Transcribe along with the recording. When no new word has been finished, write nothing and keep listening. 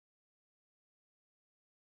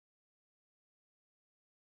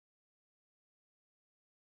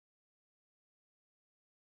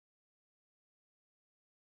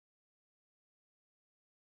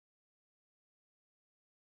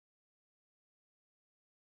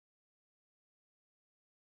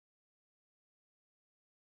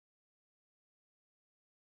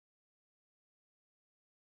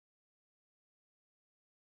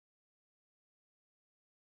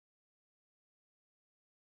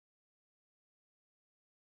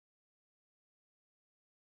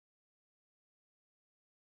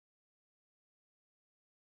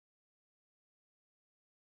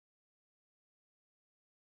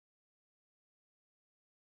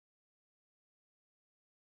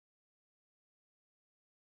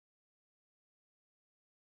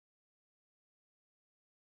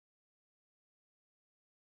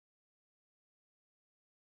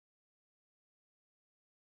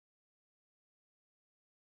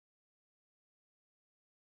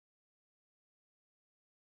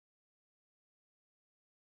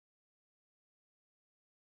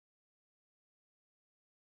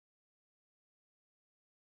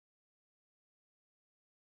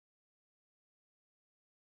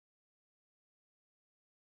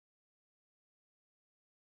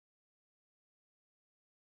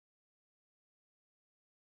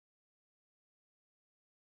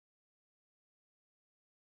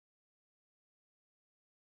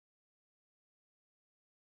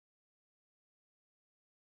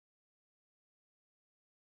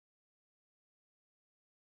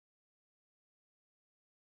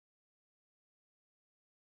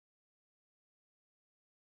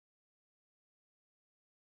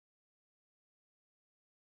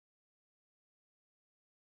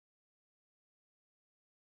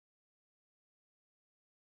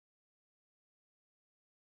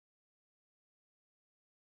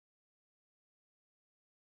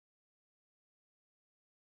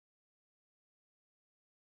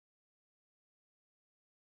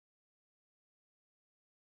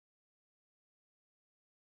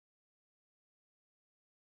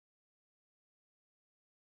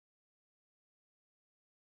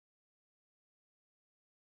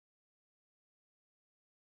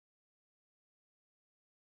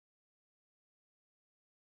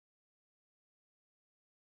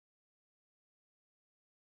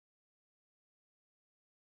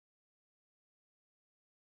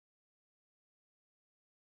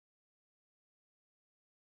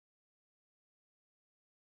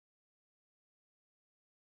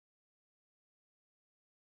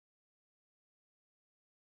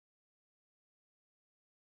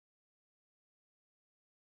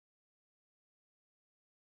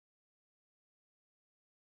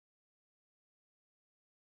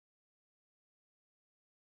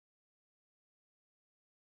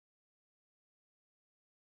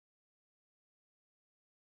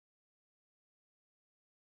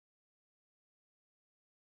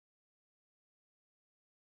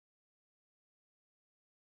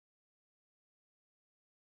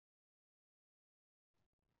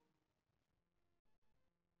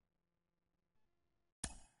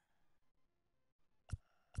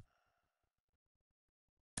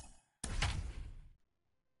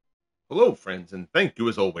Hello, friends, and thank you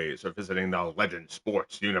as always for visiting the Legend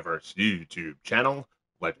Sports Universe YouTube channel,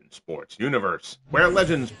 Legend Sports Universe, where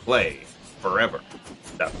legends play forever.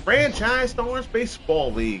 The Franchise Stars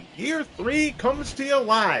Baseball League Year 3 comes to you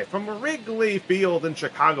live from Wrigley Field in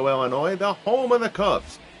Chicago, Illinois, the home of the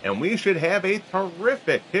Cubs. And we should have a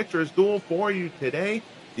terrific pitcher's duel for you today.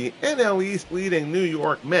 The NL East leading New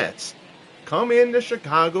York Mets come into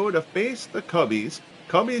Chicago to face the Cubbies.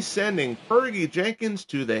 Cubbies sending Fergie Jenkins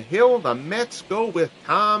to the hill. The Mets go with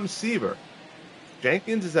Tom Seaver.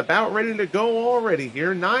 Jenkins is about ready to go already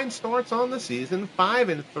here. 9 starts on the season,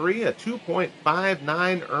 5-3, a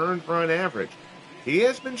 2.59 earned run average. He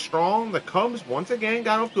has been strong. The Cubs once again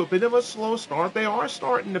got off to a bit of a slow start. They are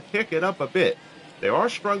starting to pick it up a bit. They are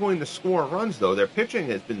struggling to score runs, though. Their pitching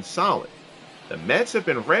has been solid. The Mets have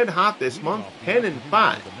been red hot this month,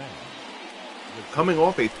 10-5. Coming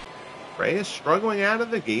off a Reyes struggling out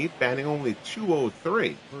of the gate, batting only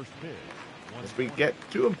 .203 as we get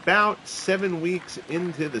to about 7 weeks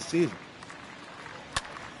into the season.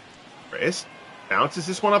 Reyes bounces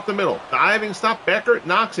this one up the middle. Diving stop. Beckert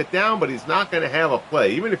knocks it down, but he's not going to have a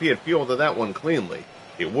play. Even if he had fielded that one cleanly,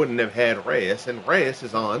 it wouldn't have had Reyes, and Reyes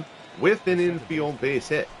is on with an infield base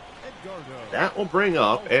hit. That will bring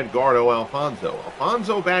up Edgardo Alfonzo.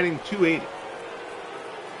 Alfonzo batting .280.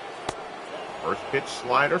 First pitch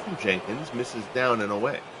slider from Jenkins misses down and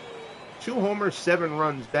away. 2 homers, 7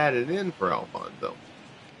 runs batted in for Alfonso.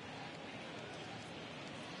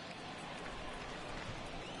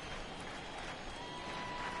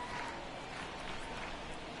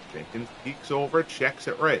 Jenkins peeks over, checks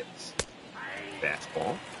at Reyes.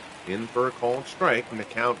 Fastball in for a called strike, and the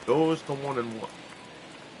count goes to 1-1.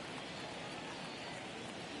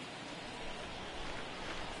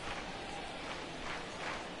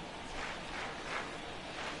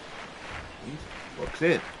 Looks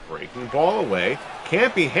in, breaking ball away.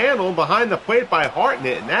 Can't be handled behind the plate by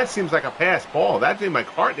Hartnett, and that seems like a pass ball. That seemed like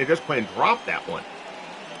Hartnett just plain dropped that one.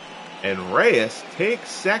 And Reyes takes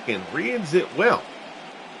second, reads it well.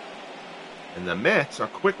 And the Mets are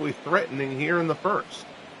quickly threatening here in the first.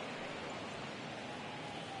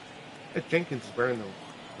 Jenkins is wearing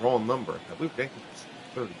the wrong number. I believe Jenkins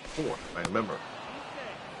was 34, if I remember.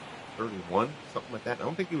 31, something like that. I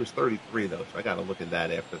don't think he was 33, though, so I got to look at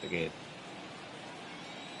that after the game.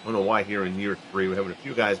 I don't know why here in year 3 we're having a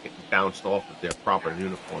few guys getting bounced off of their proper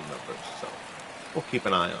uniform numbers, so we'll keep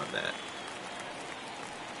an eye on that.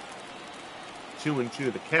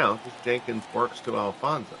 2-2 the count as Jenkins works to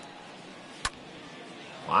Alfonso.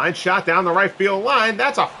 Line shot down the right field line.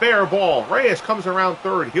 That's a fair ball. Reyes comes around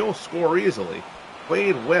third. He'll score easily.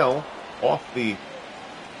 Played well off the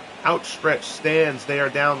outstretched stands there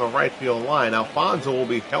down the right field line. Alfonso will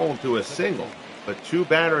be held to a single. But 2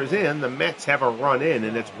 batters in, the Mets have a run in,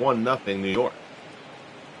 and it's 1-0 New York.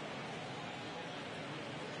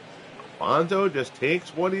 Alfonso just takes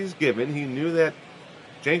what he's given. He knew that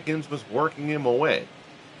Jenkins was working him away.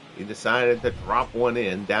 He decided to drop one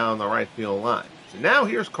in down the right field line. So now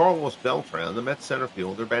here's Carlos Beltran, the Mets center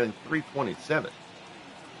fielder, batting .327.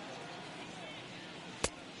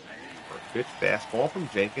 First pitch fastball from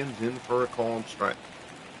Jenkins in for a called strike.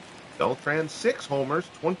 Beltran, 6 homers,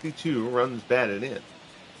 22 runs batted in.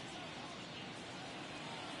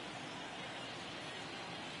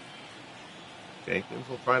 Jenkins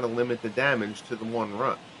will try to limit the damage to the 1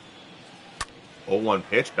 run. 0-1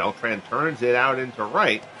 pitch. Beltran turns it out into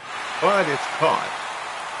right, but it's caught.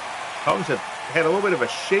 Cubs have had a little bit of a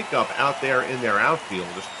shakeup out there in their outfield,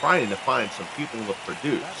 just trying to find some people to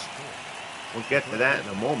produce. We'll get to that in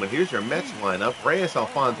a moment. Here's your Mets lineup. Reyes,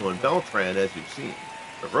 Alfonso, and Beltran, as you've seen.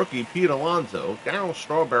 The rookie Pete Alonso, Darryl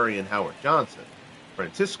Strawberry and Howard Johnson,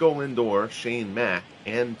 Francisco Lindor, Shane Mack,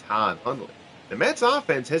 and Todd Hundley. The Mets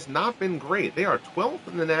offense has not been great. They are 12th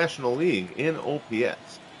in the National League in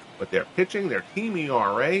OPS, but they're pitching their team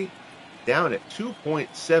ERA down at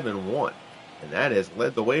 2.71, and that has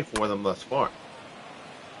led the way for them thus far.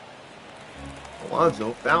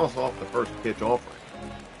 Alonso fouls off the first pitch offering.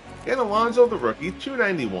 Again, Alonso, the rookie,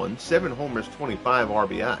 .291, 7 homers, 25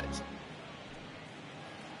 RBIs.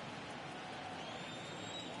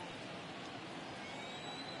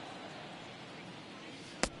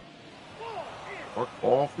 Fork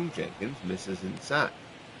ball from Jenkins misses inside.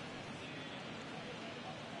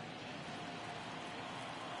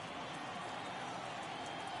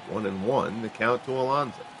 One and one, the count to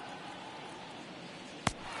Alonso.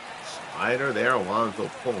 Slider there,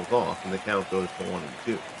 Alonso pulls off, and the count goes to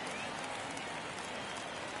 1-2.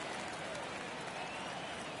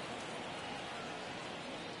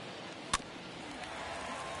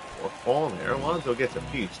 Fork ball there, Alonso gets a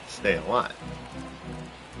piece to stay alive.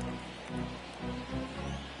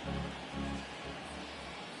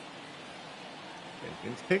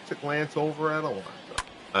 Jenkins takes a glance over at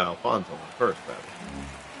Alfonso on first, rather.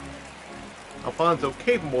 Alfonso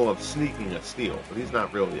capable of sneaking a steal, but he's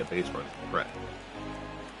not really a base running threat.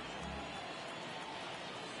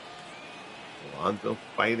 Alonso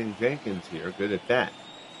fighting Jenkins here, good at that.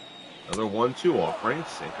 Another 1-2 offering.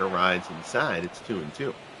 Sinker rides inside. It's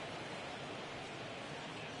 2-2.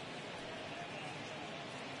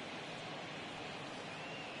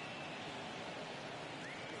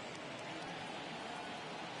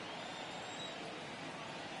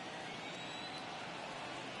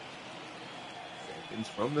 Jenkins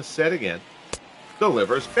from the set again.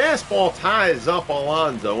 Delivers. Fastball ties up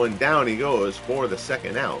Alonso, and down he goes for the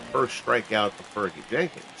second out. First strikeout for Fergie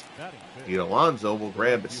Jenkins. Pete Alonso will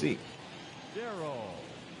grab a seat.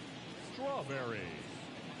 Strawberry.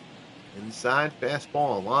 Inside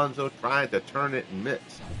fastball. Alonso tried to turn it and miss.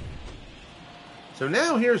 So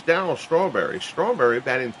now here's Darryl Strawberry. Strawberry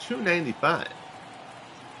batting .295.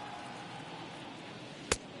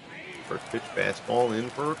 First pitch fastball in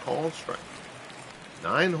for a called strike.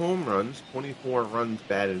 9 home runs, 24 runs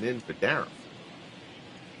batted in for Darryl.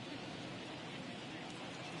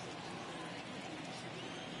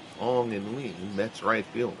 Long and lean, Mets right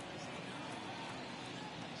fielder.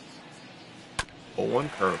 0-1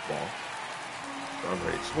 curveball.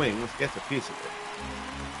 Strawberry swings, gets a piece of it.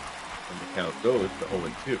 And the count goes to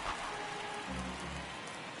 0-2.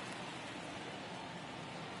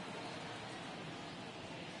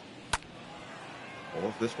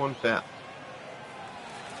 Pulls this one foul.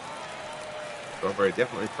 Strawberry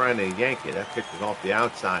definitely trying to yank it. That pitch was off the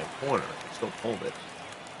outside corner. He still pulled it.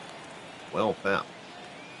 Well foul.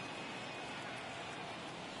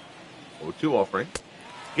 0-2 offering.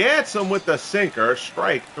 Gets him with the sinker.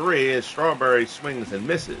 Strike 3 as Strawberry swings and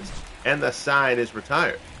misses. And the side is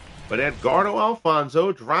retired. But Edgardo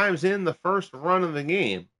Alfonso drives in the first run of the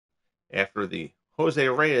game. After the Jose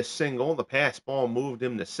Reyes single, the pass ball moved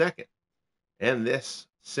him to second. And this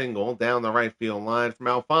single down the right field line from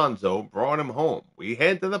Alfonso brought him home. We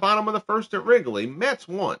head to the bottom of the first at Wrigley. Mets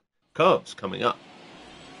 1, Cubs coming up.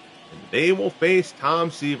 And they will face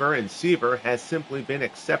Tom Seaver, and Seaver has simply been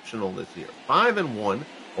exceptional this year. 5-1,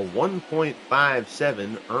 a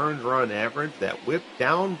 1.57 earned run average that whipped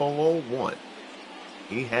down below 1.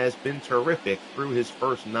 He has been terrific through his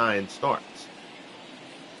first 9 starts.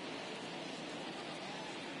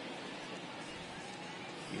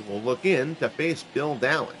 He will look in to face Bill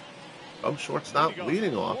Dallin. Cubs shortstop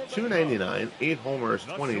leading off, .299, 8 homers,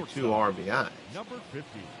 22 RBIs.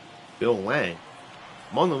 Bill Lang,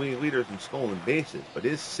 among the league leaders in stolen bases, but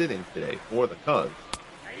is sitting today for the Cubs.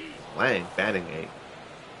 Lang batting a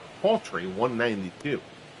paltry 192.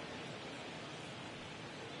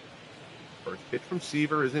 First pitch from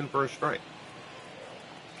Seaver is in for a strike.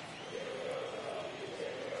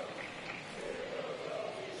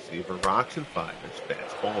 Seaver rocks and fires.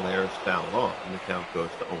 Fastball there is fouled off, and the count goes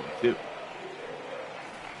to 0-2.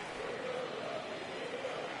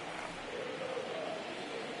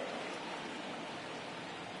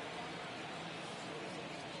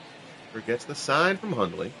 Seaver gets the sign from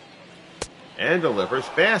Hundley and delivers.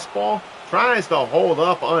 Fastball tries to hold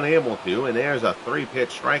up, unable to, and there's a 3-pitch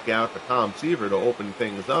strikeout for Tom Seaver to open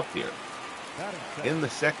things up here in the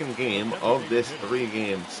second game of this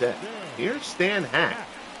 3-game set. Here's Stan Hack.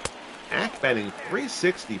 Hack batting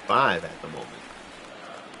 .365 at the moment.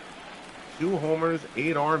 2 homers,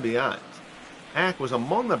 8 RBIs. Hack was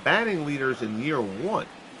among the batting leaders in year 1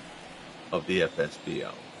 of the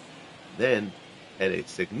FSBO. Then had a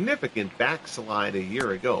significant backslide a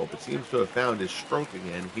year ago, but seems to have found his stroke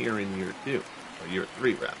again here in year 2, or year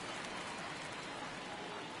 3 rather.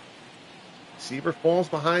 Seaver falls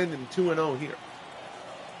behind him 2-0 here.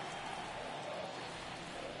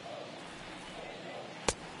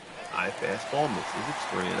 High fastball misses. It's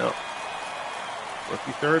 3-0.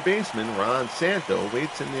 Rookie third baseman Ron Santo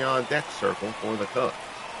waits in the on-deck circle for the Cubs.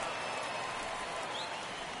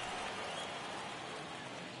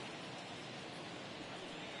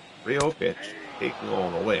 Rio pitch, taking all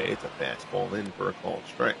the way. It's a fastball in for a called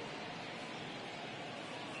strike.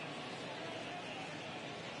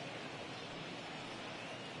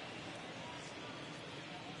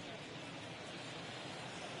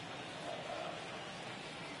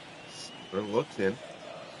 Seaver looks in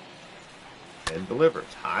and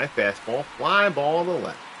delivers. High fastball, fly ball to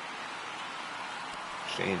left.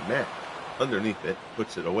 Shane Mack underneath it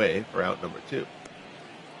puts it away for out number 2.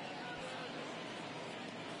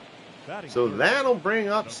 So that'll bring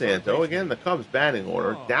up Santo. Again, the Cubs batting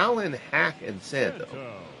order. Dallin, Hack, and Santo.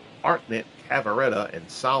 Hartnett, Cavaretta, and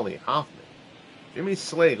Solly Hoffman. Jimmy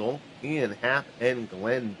Slagle, Ian Happ, and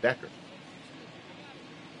Glenn Becker.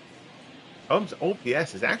 Cubs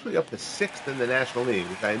OPS is actually up to 6th in the National League,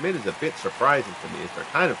 which I admit is a bit surprising to me as they're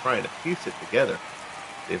kind of trying to piece it together.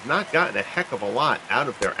 They've not gotten a heck of a lot out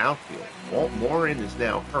of their outfield. Walt Morin is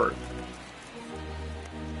now hurt.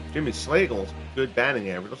 Jimmy Slagle's good batting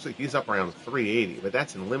average. Looks like he's up around 380, but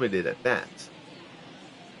that's in limited at bats.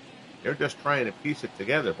 They're just trying to piece it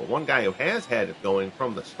together. But one guy who has had it going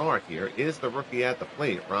from the start here is the rookie at the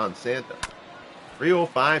plate, Ron Santo.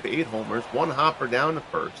 305, 8 homers, 1 hopper down to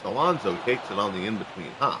first. Alonso takes it on the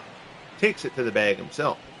in-between hop. Takes it to the bag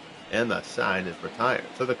himself. And the side is retired.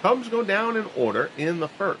 So the Cubs go down in order in the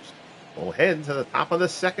first. We'll head to the top of the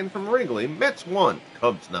second from Wrigley. Mets 1,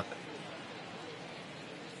 Cubs nothing.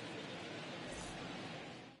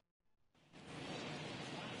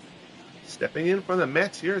 Stepping in for the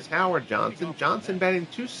Mets, here's Howard Johnson. Johnson batting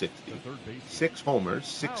 .260. 6 homers,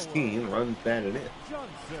 16 runs batted in.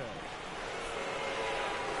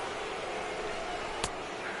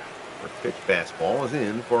 First pitch fastball is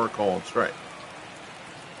in for a called strike.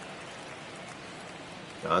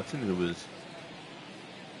 Johnson, who was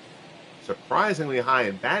surprisingly high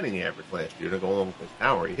in batting average last year to go along with his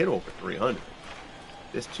power, he hit over 300.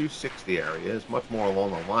 This .260 area is much more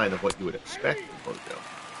along the line of what you would expect from Bojo.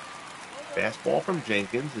 Fastball from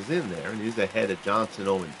Jenkins is in there, and he's ahead of Johnson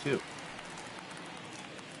 0-2.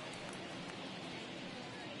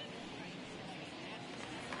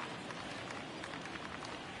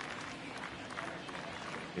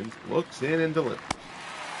 Jenkins looks in and delivers.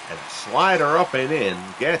 And a slider up and in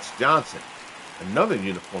gets Johnson. Another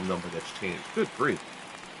uniform number that's changed. Good grief.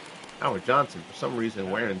 Howard Johnson, for some reason,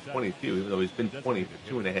 wearing 22, even though he's been 20 for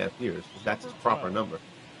 2.5 years. That's his proper number.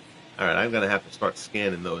 All right, I'm going to have to start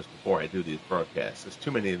scanning those before I do these broadcasts. There's too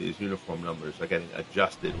many of these uniform numbers are getting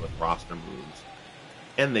adjusted with roster moves,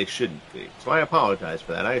 and they shouldn't be. So I apologize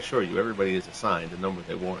for that. I assure you, everybody is assigned a number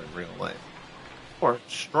they wore in real life. Or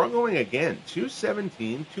struggling again,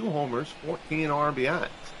 217, 2 homers, 14 RBIs.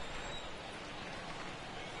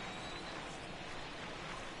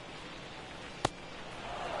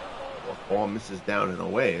 Well, ball misses down and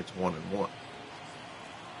away. It's 1-1.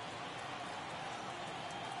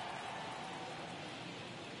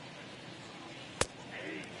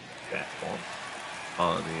 Fastball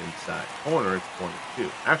on the inside corner. It's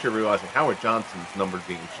 22. After realizing Howard Johnson's number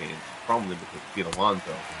being changed, probably because Pete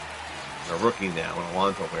Alonso is a rookie now, and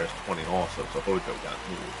Alonso wears 20 also, so Hojo got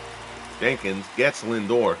moved. Jenkins gets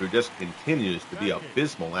Lindor, who just continues to be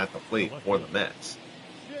abysmal at the plate for the Mets.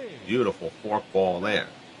 Beautiful fork ball there.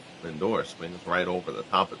 Lindor swings right over the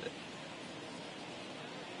top of it.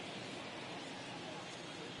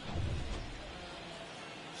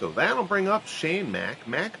 So that'll bring up Shane Mack.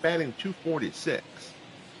 Mack batting .246.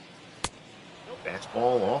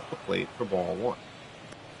 Fastball off the plate for ball 1.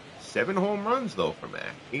 7 home runs, though, for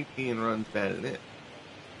Mack. 18 runs batted in.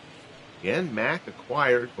 Again, Mack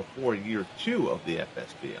acquired before year 2 of the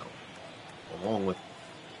FSBL, along with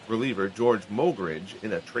reliever George Mogridge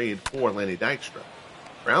in a trade for Lenny Dykstra.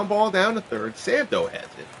 Ground ball down to third. Santo has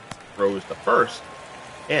it. Throws to first.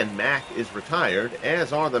 And Mack is retired,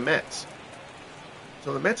 as are the Mets.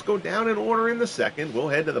 So the Mets go down in order in the second. We'll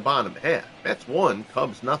head to the bottom half. Mets 1,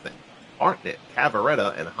 Cubs nothing. Hartnett,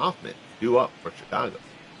 Cavaretta, and Hoffman due up for Chicago.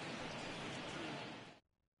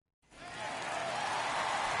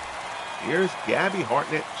 Here's Gabby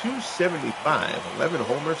Hartnett, 275, 11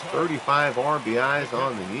 homers, 35 RBIs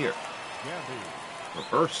on the year.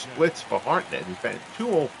 Reverse splits for Hartnett, who's batted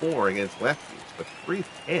 .204 against lefties, but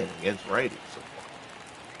 .310 against righties so far.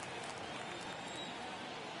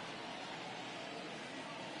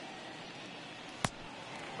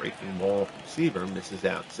 Breaking ball from Seaver misses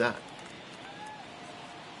outside.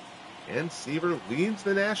 And Seaver leads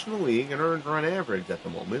the National League in earned run average at the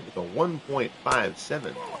moment with a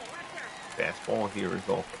 1.57. Fastball here is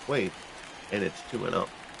off the plate, and it's 2-0.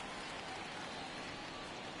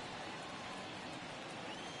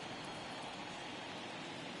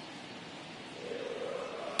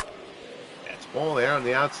 Fastball there on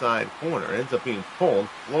the outside corner ends up being pulled,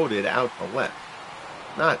 floated out to left.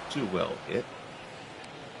 Not too well hit.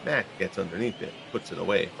 Mack gets underneath it, puts it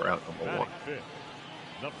away for out number 1.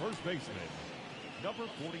 The first baseman, number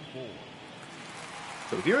 44.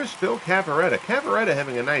 So here's Phil Cavaretta. Cavaretta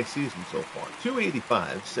having a nice season so far.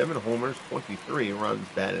 285, 7 homers, 23 runs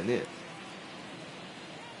batted in.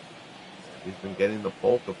 He's been getting the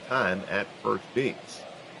bulk of time at first base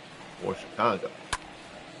for Chicago.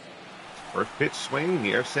 First pitch swing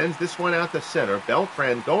here, sends this one out to center.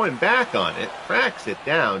 Beltran going back on it, tracks it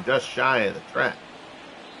down just shy of the track.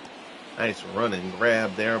 Nice running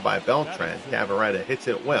grab there by Beltran. Cavaretta hits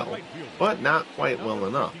it well, but not quite well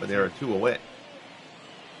enough, and there are 2 away.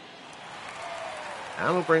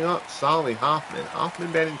 That'll bring up Solly Hoffman.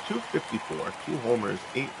 Hoffman batting .254, 2 homers,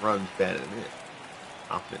 8 runs batted in.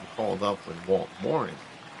 Hoffman called up when Walt Morris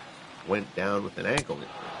went down with an ankle injury.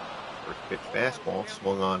 First pitch fastball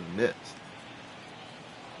swung on and missed.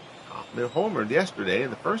 Hoffman homered yesterday in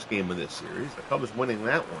the first game of this series. The Cubs winning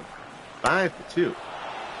that one 5-2.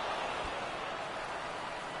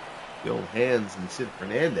 Bill Hands and Sid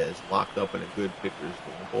Fernandez locked up in a good pitcher's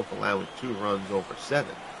duel, both allowing 2 runs over 7.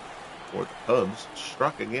 For the Cubs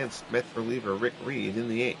struck against Mets reliever Rick Reed in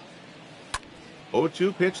the 8th.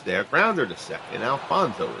 0-2 pitch there, grounder to second.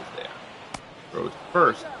 Alfonso is there. Throws to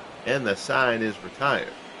first, and the sign is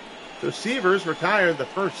retired. So Seaver's retired the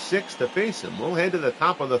first 6 to face him. We'll head to the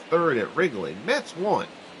top of the 3rd at Wrigley. Mets 1,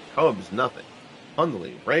 Cubs nothing.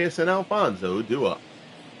 Hundley, Reyes, and Alfonso due up.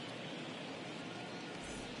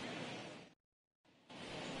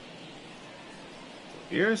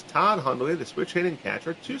 Here's Todd Hundley, the switch-hitting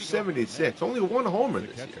catcher, .276, only 1 homer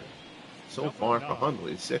this year. So far for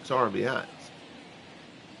Hundley, 6 RBIs.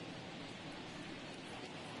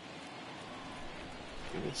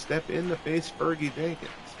 He will step in to face Fergie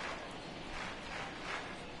Jenkins.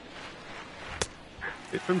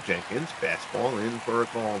 Hit from Jenkins, fastball in for a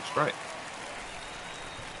called strike.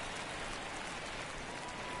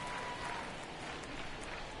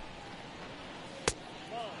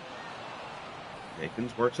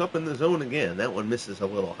 Jenkins works up in the zone again. That one misses a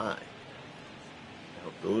little high.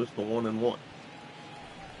 Now goes to 1-1.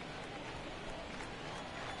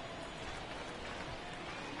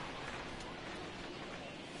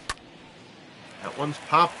 That one's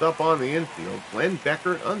popped up on the infield. Glenn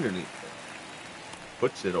Beckert underneath it.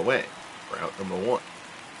 Puts it away for out number 1.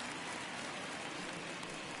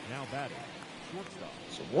 Now batting, shortstop.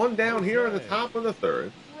 So 1 down here in the top of the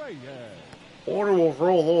 3rd. Order will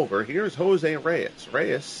roll over. Here's Jose Reyes.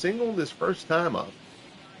 Reyes singled his first time up,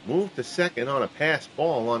 moved to second on a pass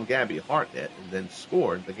ball on Gabby Hartnett, and then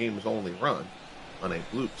scored the game's only run on a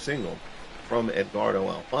bloop single from Edgardo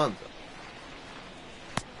Alfonso.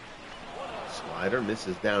 Slider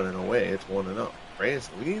misses down and away. It's 1-0.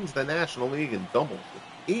 Reyes leads the National League in doubles with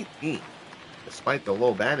 18, despite the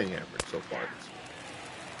low batting average so far this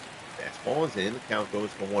year. Fastball is in. The count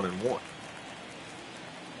goes for 1-1.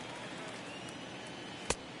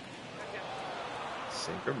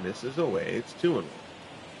 Sinker misses away. It's 2-1.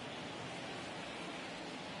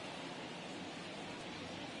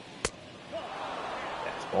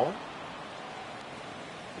 Fastball.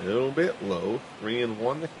 A little bit low.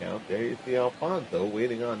 3-1 the count. There you see Alfonso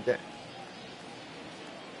waiting on deck.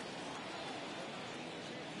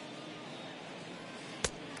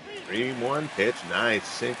 Three 1 pitch. Nice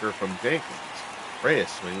sinker from Jenkins. Reyes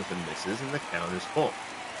swings and misses, and the count is full.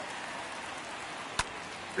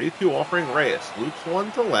 3-2 offering Reyes. Loops one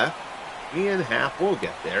to left. Ian Happ will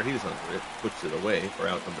get there. He's under it. Puts it away for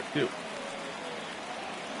out number 2.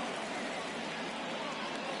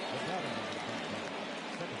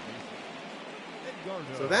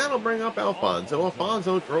 So that'll bring up Alfonso.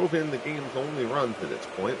 Alfonso drove in the game's only run to this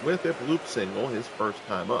point with a bloop single his first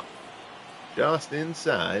time up. Just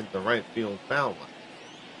inside the right field foul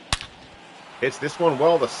line. Hits this one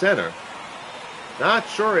well to center. Not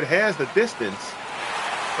sure it has the distance.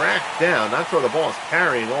 Tracked down. Not sure the ball's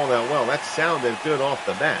carrying all that well. That sounded good off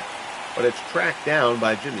the bat. But it's tracked down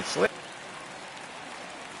by Jimmy Slagle.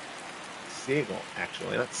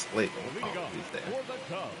 Actually, not Slagle. Apologies there.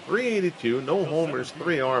 382, no homers,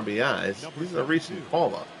 3 RBIs. This is a recent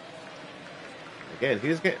call-up. Again,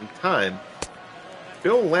 he's getting time.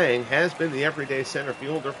 Bill Lang has been the everyday center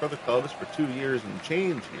fielder for the Cubs for 2 years and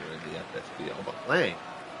change here in the FSBL. But Lang,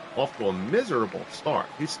 off to a miserable start.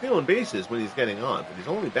 He's stealing bases when he's getting on, but he's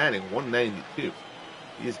only batting .192.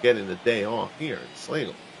 He's getting the day off here in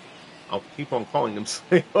Slagle. I'll keep on calling him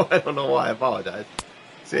Slagle. I don't know why. I apologize.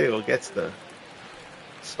 Slagle gets the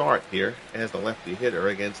start here as the lefty hitter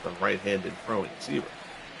against the right-handed throwing Seaver.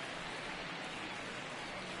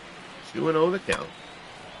 2-0 the count.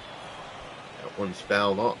 That one's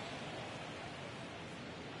fouled off.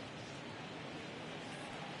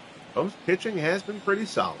 Cubs pitching has been pretty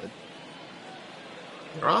solid.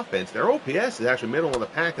 Their offense, their OPS is actually middle of the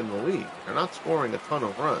pack in the league. They're not scoring a ton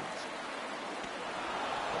of runs.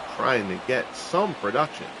 They're trying to get some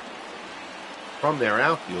production from their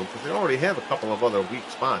outfield because they already have a couple of other weak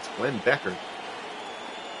spots. Glenn Beckert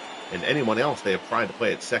and anyone else they have tried to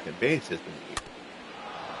play at second base has been weak.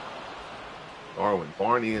 Darwin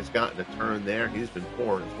Barney has gotten a turn there. He's been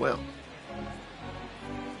poor as well.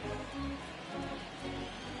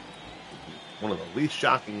 One of the least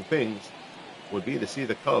shocking things would be to see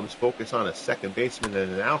the Cubs focus on a second baseman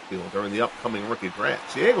and an outfield during the upcoming rookie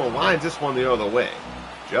draft. Siegel lines this one the other way.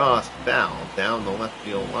 Just fouled down the left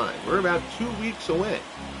field line. We're about 2 weeks away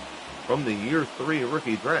from the year 3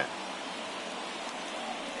 rookie draft.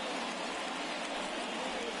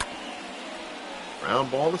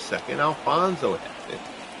 Ground ball to second. Alfonso has it.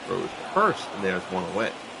 Throws to first, and there's one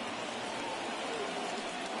away.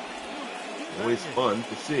 Always fun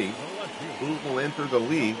to see who will enter the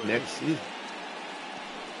league next season.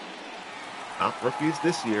 Top rookies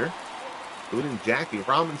this year, including Jackie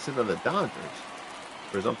Robinson of the Dodgers.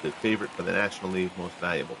 Presumptive favorite for the National League Most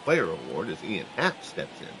Valuable Player Award as Ian Happ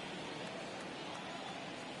steps in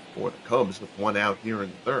for the Cubs with one out here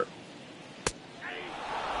in the third.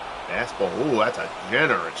 Fastball, ooh, that's a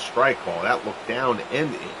generous strike ball. That looked down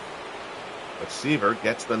and in. But Seaver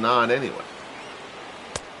gets the nod anyway.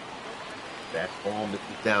 Fastball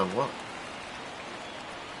misses down low.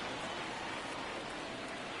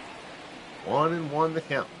 1-1 the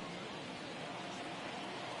count.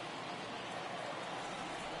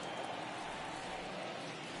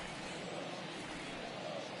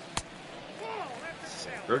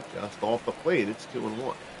 Center just off the plate. It's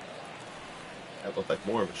 2-1. That looked like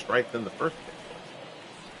more of a strike than the first pitch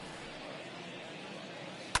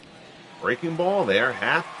was. Breaking ball there.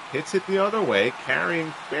 Happ hits it the other way,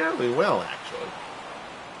 carrying fairly well, actually.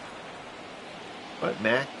 But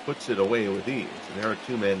Mack puts it away with ease, and there are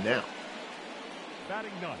 2 men now.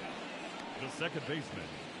 Batting ninth, the second baseman.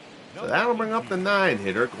 So that'll bring up the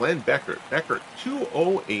 9-hitter, Glenn Beckert. Beckert,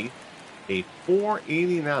 208, a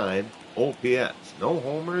 489 OPS. No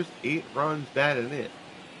homers, 8 runs batted in.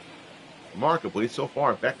 Remarkably, so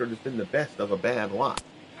far, Beckert has been the best of a bad lot.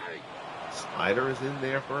 Slider is in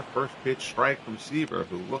there for a first pitch strike from Seaver,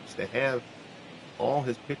 who looks to have all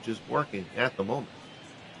his pitches working at the moment.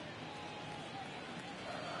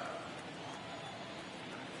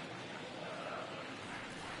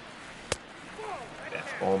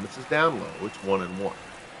 Fastball misses down low. It's 1-1.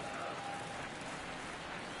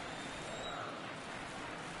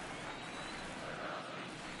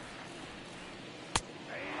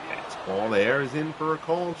 Fastball there is in for a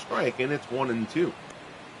called strike, and it's 1-2.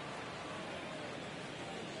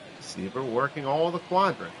 Seaver working all the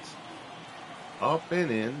quadrants. Up and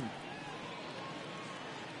in.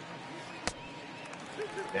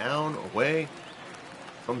 Down, away.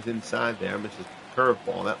 Comes inside there, misses the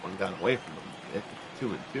curveball. That one got away from him. It's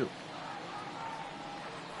 2-2.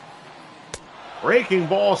 Breaking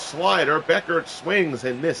ball slider. Beckert swings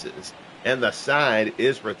and misses. And the side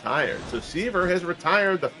is retired. So Seaver has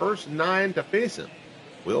retired the first 9 to face him.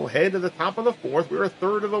 We'll head to the top of the 4th. We're a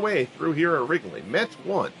third of the way through here at Wrigley. Mets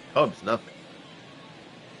 1, Cubs nothing.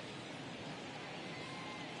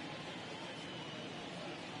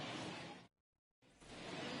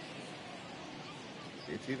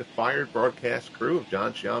 You see the fired broadcast crew of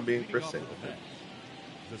John Sciambi and Chris Singleton.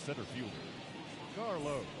 The center fielder,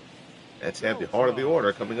 Carlos. Let's have the heart of the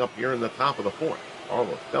order coming up here in the top of the 4th.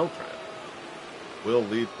 Carlos Beltran will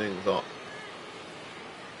lead things off.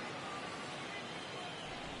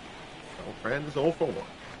 Beltran is 0 for 1.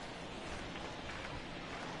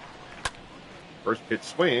 First pitch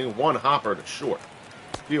swing, one hopper to short.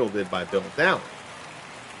 Fielded by Bill Dowling.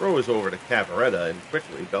 Throw is over to Cavaretta, and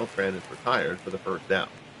quickly Beltran is retired for the first out.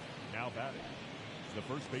 Now batting, the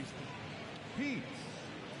first baseman, Pete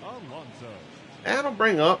Alonso. That'll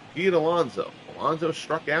bring up Pete Alonso. Alonso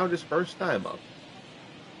struck out his first time up.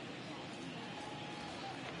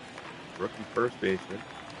 Rookie first baseman.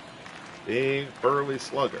 Big, burly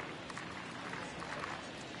slugger.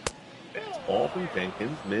 Ball from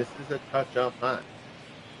Jenkins misses a touch up high.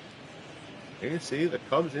 You can see the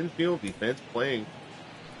Cubs infield defense playing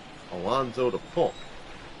Alonso to pull.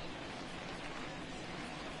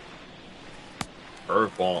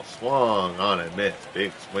 Curveball swung on and missed.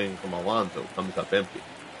 Big swing from Alonso comes up empty.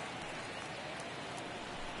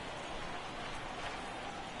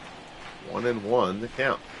 1-1 the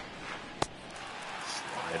count.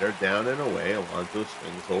 Slider down and away. Alonso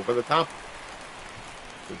swings over the top.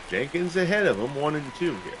 So Jenkins ahead of him, 1-2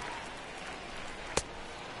 here.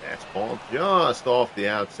 Fastball just off the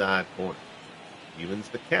outside corner. Evens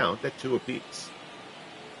the count at 2 apiece.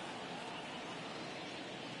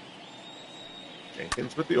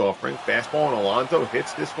 Jenkins with the offering. Fastball, and Alonso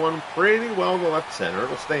hits this one pretty well to left center.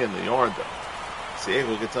 It'll stay in the yard, though.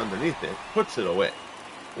 Siegel gets underneath it, puts it away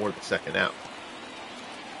for the second out.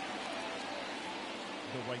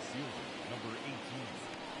 The right fielder, number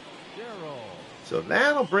 18, Darryl. So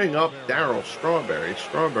that'll bring up Darryl Strawberry.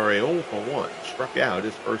 Strawberry 0 for 1. Struck out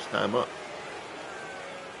his first time up.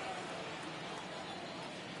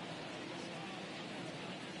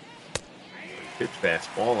 Pitch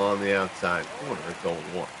fastball on the outside corner. It's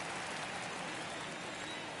 0-1.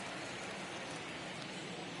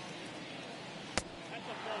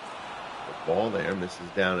 The ball there misses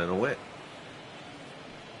down and away.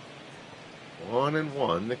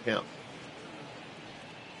 1-1 the count.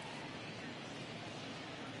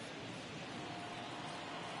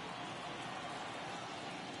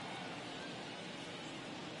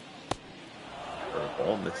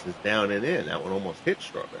 Ball misses down and in. That one almost hit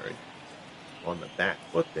Strawberry. On the back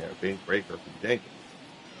foot there. Big breaker from Jenkins.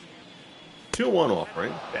 2-1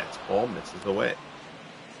 offering. Fastball misses away.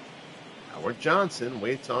 Howard Johnson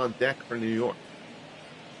waits on deck for New York.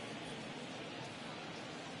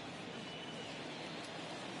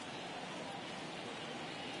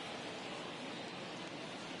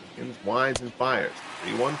 Jenkins winds and fires.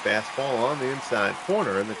 3-1 fastball on the inside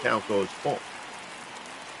corner, and the count goes full.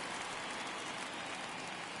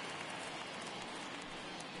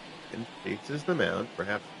 And faces the mound,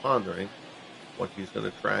 perhaps pondering what he's going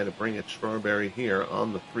to try to bring at Strawberry here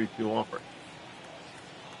on the 3-2 offer.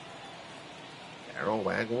 Darrow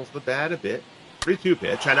waggles the bat a bit. 3-2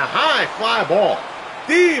 pitch and a high fly ball.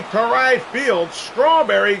 Deep to right field.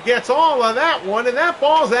 Strawberry gets all of that one, and that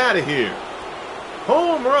ball's out of here.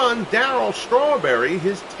 Home run, Darryl Strawberry,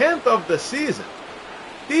 his 10th of the season.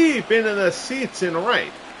 Deep into the seats in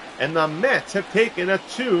right. And the Mets have taken a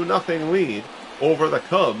 2-0 lead over the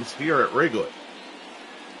Cubs here at Wrigley.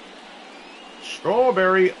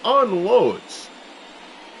 Strawberry unloads.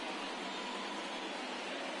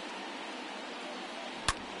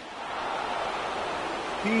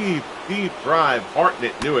 Deep, deep drive.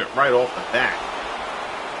 Hartnett knew it right off the bat.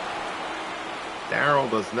 Darryl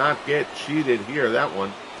does not get cheated here. That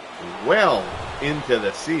one well into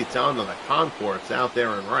the seats, onto the concourse out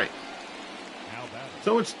there in right.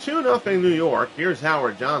 So it's 2-0 New York. Here's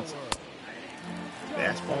Howard Johnson.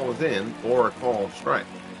 Fastball is in for a called strike.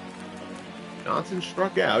 Johnson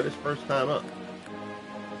struck out his first time up.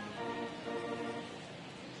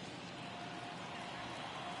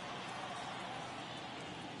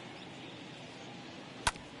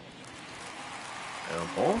 Now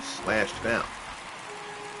ball slashed foul.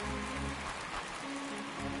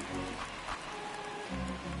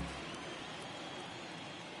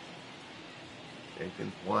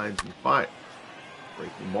 Jenkins winds and fires.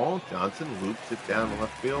 Breaking ball, Johnson loops it down the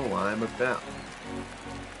left field line, but foul.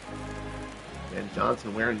 And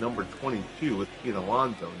Johnson wearing number 22 with Pete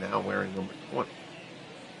Alonso now wearing number 20.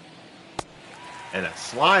 And a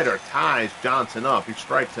slider ties Johnson up. He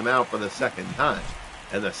strikes him out for the second time,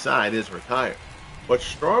 and the side is retired. But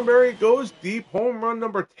Strawberry goes deep. Home run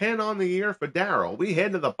number 10 on the year for Darryl. We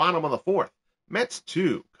head to the bottom of the fourth. Mets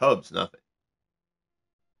 2, Cubs nothing.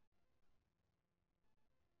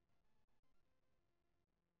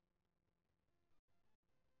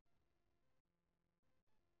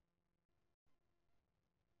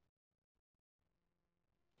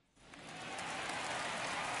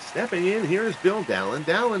 Stepping in, here's Bill Dallin.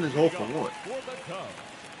 Dallin is 0 for 1.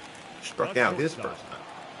 Struck out his first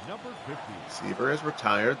time. Seaver has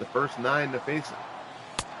retired the first 9 to face him.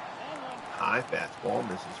 High fastball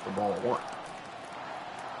misses for ball 1.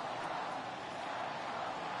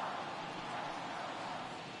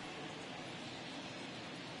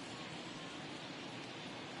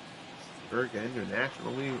 Seaver again, your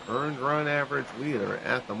National League earned run average leader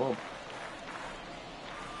at the moment.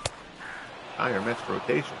 Higher Mets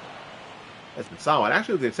rotation has been solid.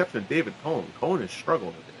 Actually, with the exception of David Cone. Cone has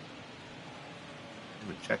struggled a bit. I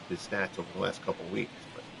haven't checked his stats over the last couple of weeks,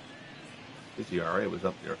 but his ERA was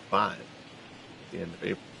up near 5 at the end of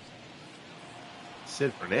April.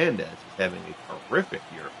 Sid Fernandez is having a terrific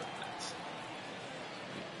year for the Mets.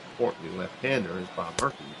 The portly left-hander is Bob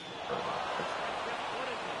Murphy,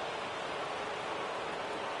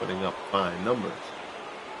 putting up fine numbers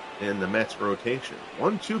in the Mets rotation.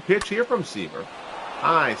 1-2 pitch here from Seaver.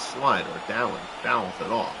 High slider. Dallin fouls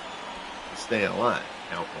it off to stay alive.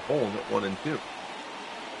 Count the hold at 1-2.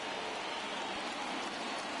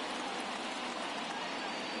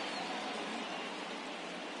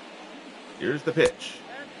 Here's the pitch.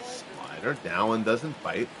 Slider. Dallin doesn't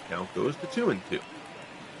bite. Count goes to 2-2.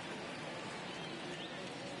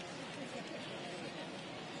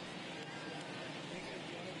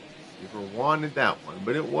 Seaver wanted that one,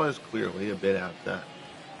 but it was clearly a bit outside.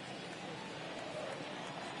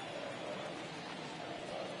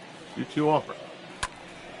 2-2 offer.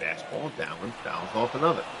 Fastball, Dallin fouls off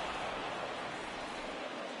another.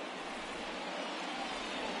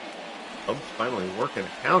 Cubs finally working a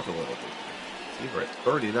count a little bit. Seaver at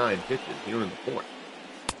 39 pitches here in the fourth.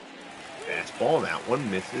 Fastball, that one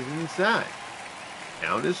misses inside.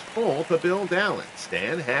 Count is full to Bill Dallin.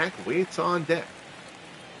 Stan Hack waits on deck.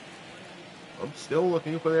 I'm still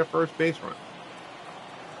looking for their first base run.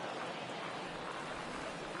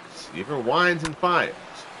 Seaver winds and fires.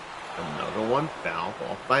 Another one fouled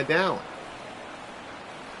off by Dallin.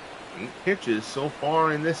 8 pitches so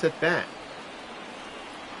far in this at bat.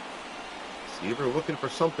 Seaver looking for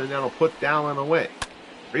something that'll put Dallin away.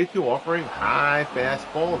 3-2 offering, high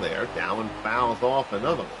fastball there. Dallin fouls off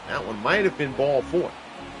another one. That one might have been ball 4.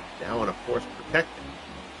 Dallin, of course, protected.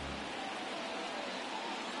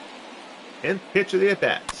 10th pitch of the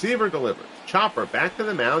at-bat. Seaver delivers. Chopper back to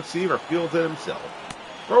the mound. Seaver fields it himself.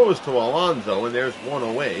 Throws to Alonso, and there's one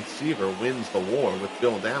away. Seaver wins the war with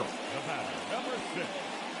Bill Dallin.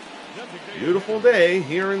 Beautiful day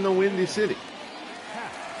here in the Windy City.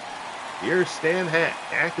 Here's Stan Hack.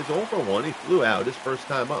 Hack is 0 for 1. He flew out his first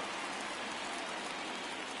time up.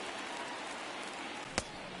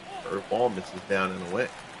 Curveball misses down and away.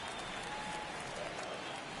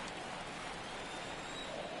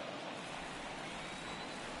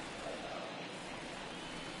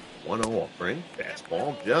 One offering.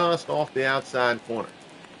 Fastball just off the outside corner.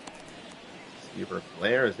 Seaver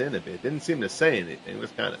flares in a bit. Didn't seem to say anything.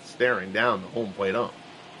 Was kind of staring down the home plate ump.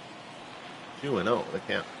 2-0 the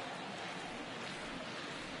count.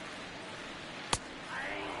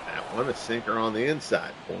 That one, a sinker on the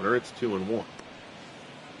inside corner. It's 2-1.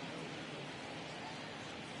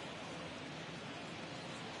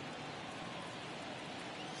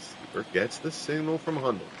 Seaver gets the signal from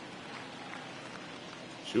Hundle.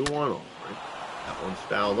 2-1 offering. That one's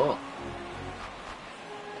fouled off.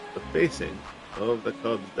 The facing of the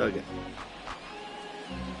Cubs dugout.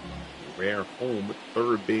 Rare home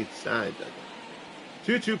third base side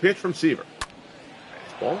dugout. 2-2 pitch from Seaver.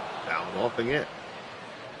 Fastball fouled off again.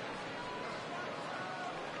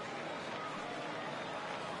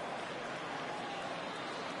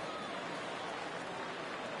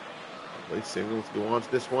 Wrigley signals he wants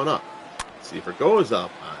this one up. Seaver goes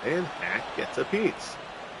up high and Hack gets a piece.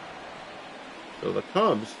 So the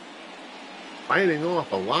Cubs fighting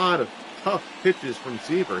off a lot of tough pitches from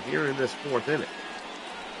Seaver here in this 4th inning.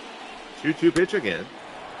 2-2 pitch again.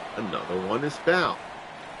 Another one is foul.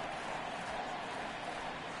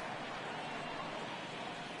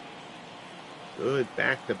 Good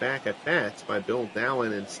back-to-back at-bats by Bill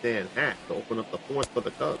Dallin and Stan Hack to open up the 4th for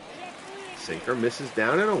the Cubs. Sinker misses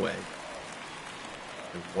down and away.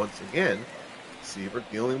 And once again, Seaver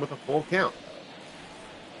dealing with a full count.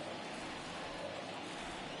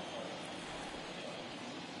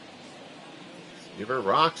 Seaver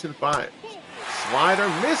rocks and fires. Slider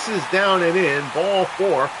misses down and in. Ball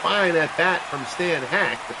 4. Fine at bat from Stan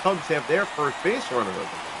Hack. The Cubs have their first base runner of the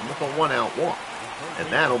game with a 1-out walk. And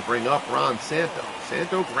that'll bring up Ron Santo.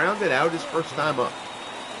 Santo grounded out his first time up.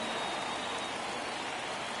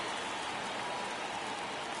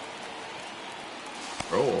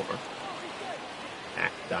 Throw over.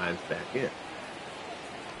 Hack dives back in.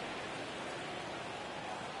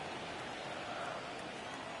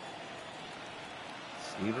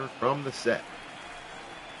 Seaver from the set.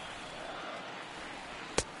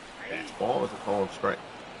 Fastball is a called strike.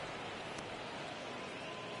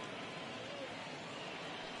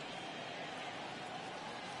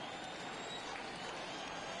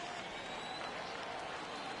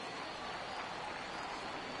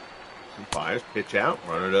 Fires, pitch out,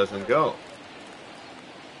 runner doesn't go.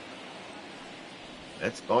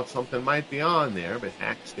 Mets thought something might be on there, but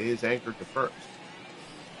Hack stays anchored to first.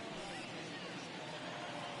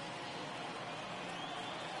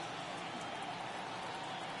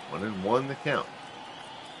 1-1 the count.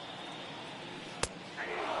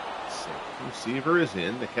 Seaver is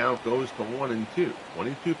in. The count goes to 1-2.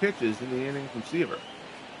 22 pitches in the inning from Seaver.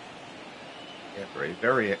 After a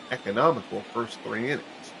very economical first 3 innings.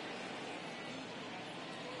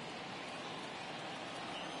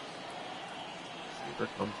 Seaver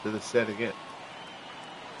comes to the set again.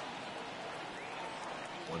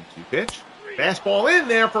 1-2 pitch. Fastball in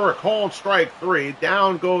there for a called strike 3.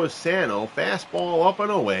 Down goes Sano. Fastball up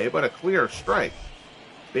and away, but a clear strike.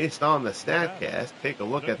 Based on the StatCast, take a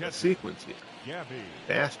look at the sequence here.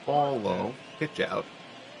 Fastball low, pitch out.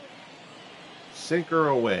 Sinker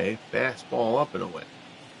away, fastball up and away.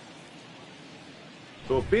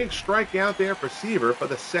 So a big strikeout there for Seaver for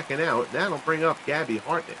the second out. That'll bring up Gabby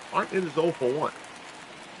Hartnett. Hartnett is 0 for 1.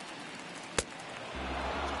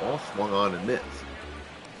 Ball swung on and missed.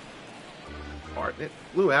 Hartnett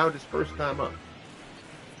flew out his first time up.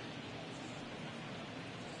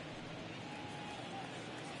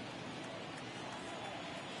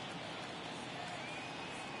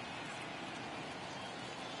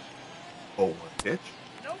 Oh, 1 pitch.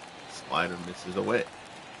 Slider misses away.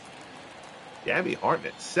 Gabby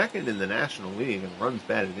Hartnett, second in the National League and runs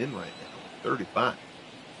batted in right now, 35.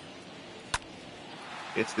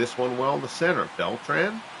 Hits this one well to center.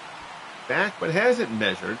 Beltran back, but hasn't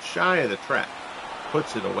measured, shy of the track.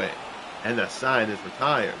 Puts it away, and the side is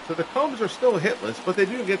retired. So the Cubs are still hitless, but they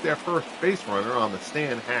do get their first base runner on the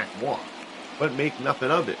Stan Hack walk, but make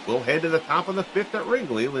nothing of it. We'll head to the top of the fifth at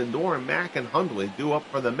Wrigley. Lindor, Mack, and Hundley due up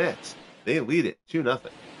for the Mets. They lead it 2-0.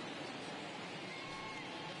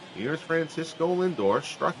 Here's Francisco Lindor,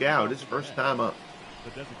 struck out his first time up. The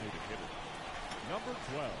designated hitter, number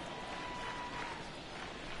 12.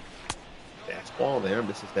 Fastball there,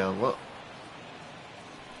 misses down low.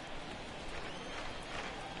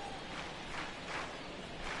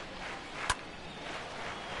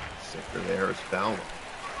 Sinker there is foul.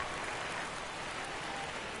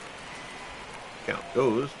 Count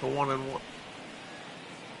goes to 1-1.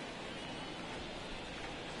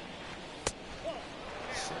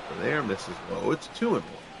 Sinker there, misses low. It's 2-1.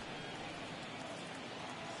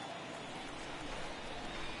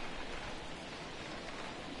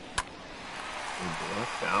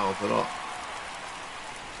 Fouls it off.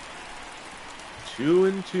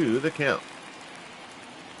 2-2 the count.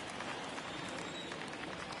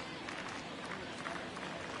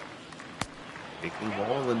 Taking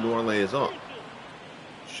ball, Lindor lays off.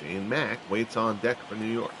 Shane Mack waits on deck for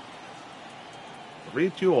New York.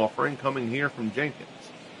 3-2 offering coming here from Jenkins.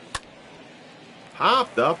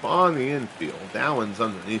 Popped up on the infield. Downs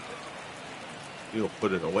underneath it. He'll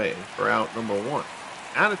put it away for out number 1.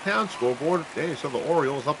 Out of town scoreboard today, so the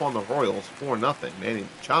Orioles up on the Royals 4-0. Manny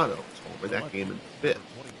Machado is over that game in the 5th.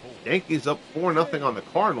 Yankees up 4-0 on the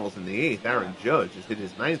Cardinals in the 8th. Aaron Judge has hit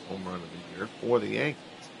his 9th home run of the year for the Yankees.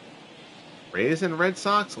 Rays and Red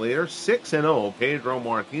Sox later, 6-0, Pedro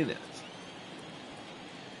Martinez.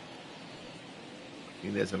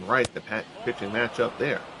 Martinez and Wright, the pitching matchup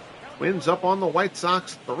there. Twins up on the White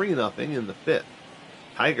Sox 3-0 in the 5th.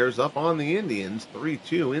 Tigers up on the Indians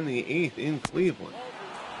 3-2 in the 8th in Cleveland.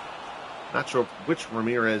 Not sure which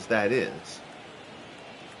Ramirez that is.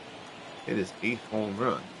 It is 8th home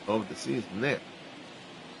run of the season there.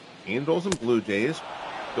 Angels and Blue Jays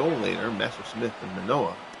go later. Messersmith and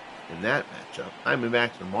Manoah in that matchup.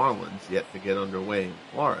 Diamondbacks and Marlins yet to get underway in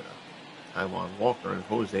Florida. Taijuan Walker and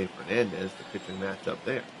Jose Fernandez, the pitching matchup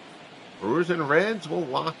there. Brewers and Reds will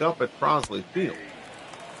lock up at Crosley Field.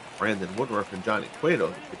 Brandon Woodruff and Johnny Cueto,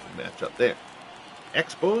 the pitching matchup there.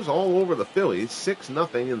 Expos all over the Phillies,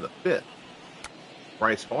 6-0 in the 5th.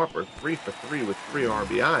 Bryce Harper, 3 for 3 with 3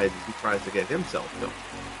 RBIs as he tries to get himself going.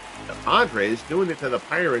 The Padres doing it to the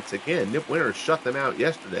Pirates again. Nip Winters shut them out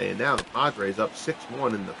yesterday, and now the Padres up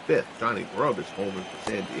 6-1 in the 5th. Johnny Grubb is homing for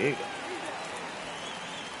San Diego.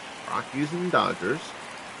 Rockies and Dodgers.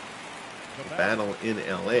 The battle in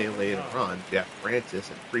L.A. later on. Jeff Francis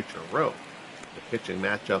and Preacher Rowe. The pitching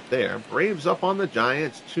matchup there. Braves up on the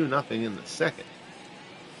Giants 2-0 in the 2nd.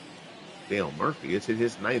 Dale Murphy has hit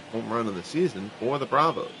his 9th home run of the season for the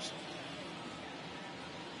Bravos.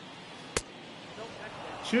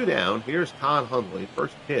 2 down. Here's Todd Hundley.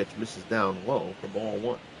 First pitch misses down low for ball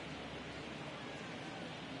 1.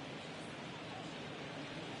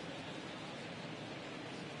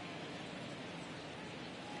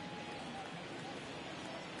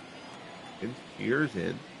 Here's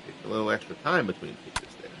in. Takes a little extra time between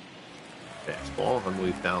pitches there. Fastball.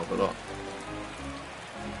 Hundley fouls it off.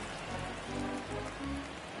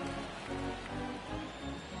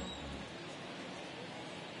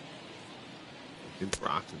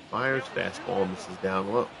 Rocks and fires. Fastball misses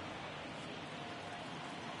down low.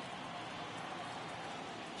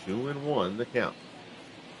 2-1 the count.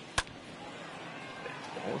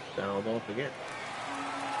 Fastball is fouled off again.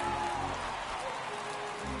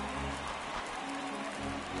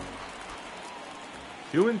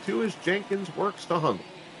 Two and two as Jenkins works to Hundley.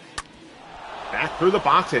 Back through the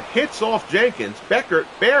box. It hits off Jenkins. Beckert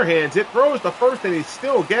barehands it, throws to first, and he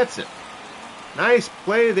still gets it. Nice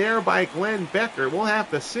play there by Glenn Becker. We'll have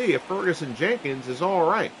to see if Ferguson Jenkins is all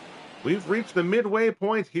right. We've reached the midway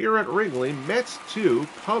point here at Wrigley. Mets 2,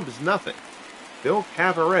 Cubs nothing. Phil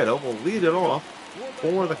Cavaretta will lead it off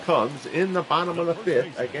for the Cubs in the bottom of the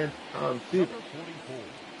 5th against Tom Seaver.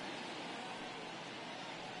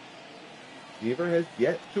 Seaver has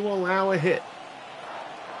yet to allow a hit.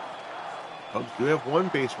 Cubs do have one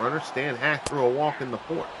base runner. Stan Hack threw a walk in the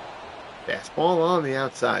 4th. Fastball on the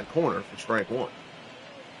outside corner for strike 1.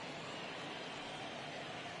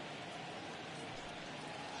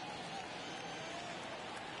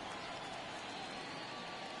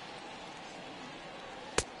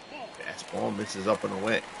 Fastball misses up and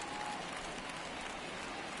away.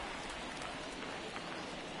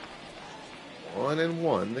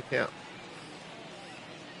 1-1 the count.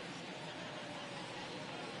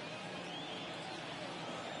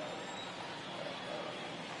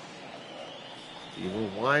 Seaver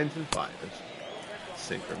winds and fires.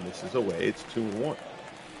 Sinker misses away. It's 2-1.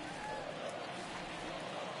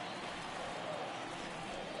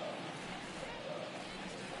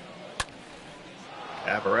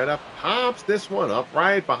 Cavaretta pops this one up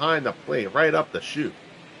right behind the plate, right up the chute.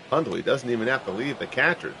 Hundley doesn't even have to leave the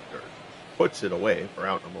catcher's dirt. Puts it away for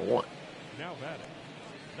out number 1. Now batting,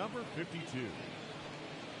 number 52.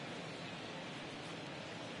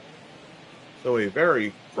 So a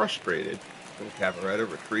very frustrated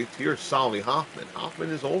Cavaretta retreats. Here's Solly Hoffman. Hoffman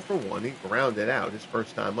is 0 for 1. He grounded out his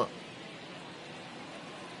first time up.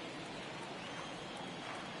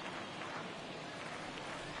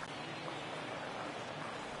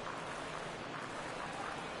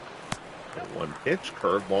 And 1 pitch,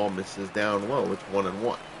 curveball misses down low. It's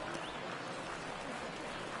 1-1.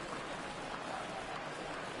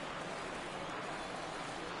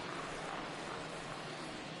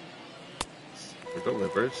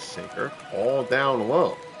 Delivers, sinker, all down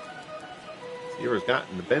low. Seaver's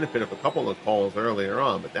gotten the benefit of a couple of calls earlier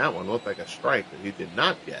on, but that one looked like a strike that he did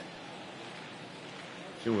not get.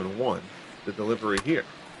 2-1, the delivery here.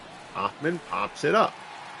 Hoffman pops it up.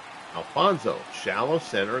 Alfonso, shallow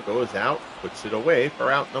center, goes out, puts it away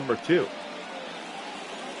for out number 2.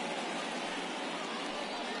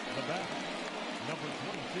 The batter, number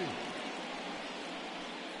 22.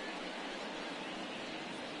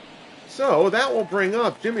 So that will bring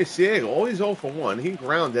up Jimmy Siegel. He's 0 for 1. He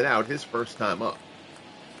grounded out his first time up.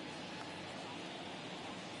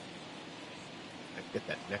 I get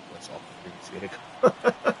that necklace off of Jimmy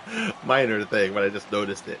Siegel. Minor thing, but I just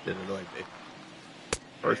noticed it. It annoyed me.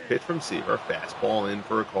 First pitch from Seaver. Fastball in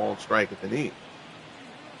for a called strike at the knee.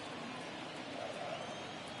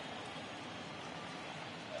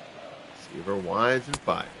 Seaver winds and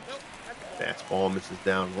fires. Fastball misses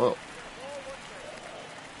down low.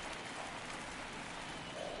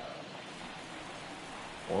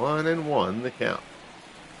 1-1 the count.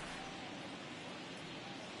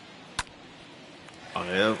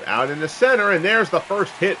 Out in the center, and there's the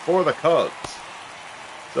first hit for the Cubs.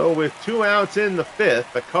 So with 2 outs in the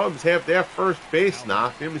 5th, the Cubs have their first base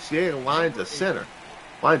knock. Jimmy Siegel lines a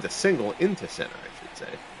single into center, I should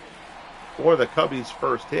say, for the Cubbies'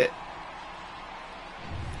 first hit.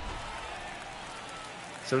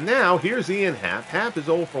 So now here's Ian Happ. Happ is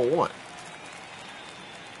 0 for 1.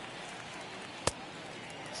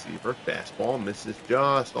 Seaver, fastball misses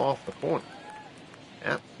just off the corner.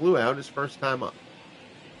 Happ flew out his first time up.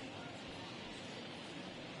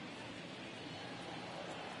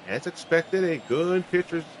 As expected, a good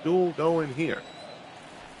pitcher's duel going here.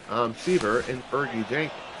 Tom Seaver and Fergie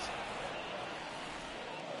Jenkins.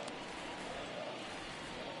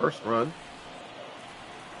 First run,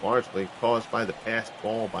 largely caused by the passed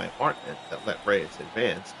ball by Hartnett that let Reyes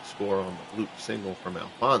advance to score on the bloop single from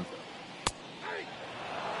Alfonso.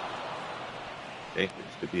 Jenkins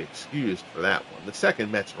could be excused for that one. The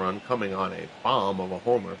second Mets run coming on a bomb of a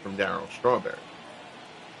homer from Darryl Strawberry.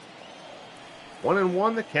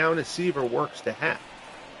 1-1 the count as Seaver works to Happ.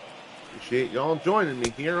 Appreciate y'all joining me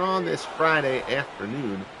here on this Friday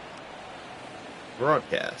afternoon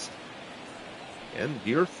broadcast. And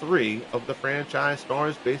year 3 of the Franchise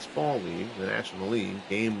Stars Baseball League, the National League,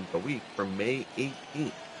 game of the week from May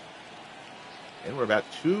 18th. And we're about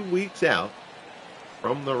 2 weeks out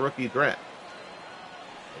from the rookie draft.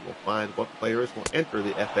 And we'll find what players will enter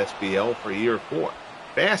the FSBL for year 4.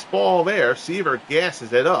 Fastball there. Seaver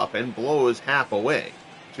gasses it up and blows Happ away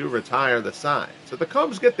to retire the side. So the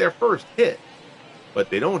Cubs get their first hit, but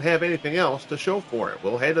they don't have anything else to show for it.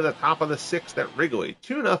 We'll head to the top of the 6th at Wrigley.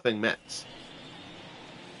 2-0 Mets.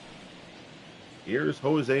 Here's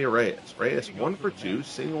Jose Reyes. Reyes 1 for 2,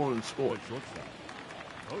 single and scored.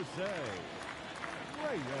 Jose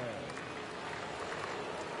Reyes.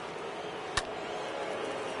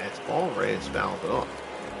 Fastball, Reyes fouls it off.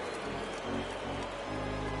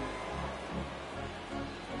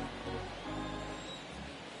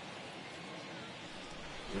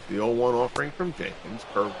 With the 0-1 offering from Jenkins,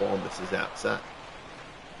 curveball misses outside.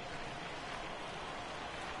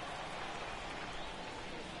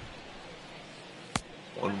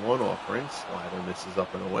 One offering, slider misses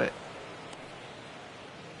up and away.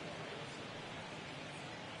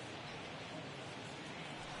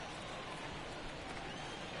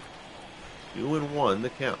 Two and one the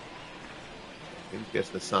count. Jenkins gets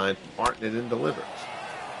the sign from Hartnett and delivers.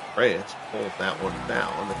 Reyes pulls that one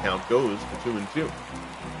foul, and the count goes to 2-2.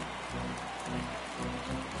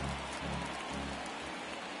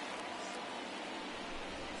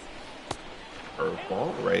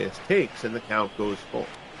 Curveball, Reyes takes, and the count goes full.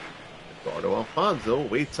 Eduardo Alfonso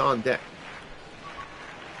waits on deck.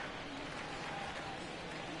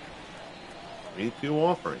 3-2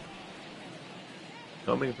 offering.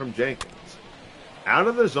 Coming from Jenkins. Out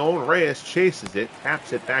of the zone, Reyes chases it,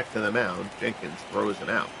 taps it back to the mound. Jenkins throws him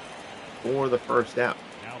out for the first out.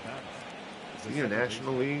 Senior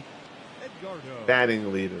National League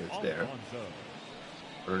batting leader is there.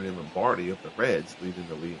 Ernie Lombardi of the Reds leading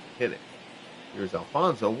the league in hitting. Here's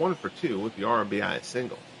Alfonso, 1 for 2 with the RBI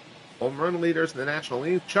single. Home run leaders in the National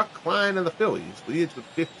League, Chuck Klein of the Phillies leads with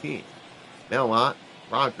 15. Mel Ott,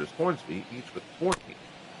 Rogers, Hornsby each with 14.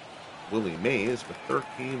 Willie Mays with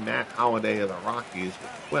 13. Matt Holliday of the Rockies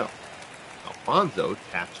with 12. Alfonso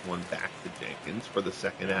taps one back to Jenkins for the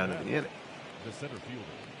second out of the inning. The center fielder,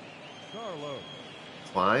 Carlos.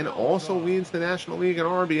 Klein also leads the National League in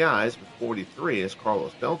RBIs with 43 as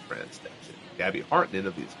Carlos Beltran steps in. Gabby Hartnett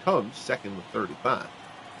of these Cubs second with 35.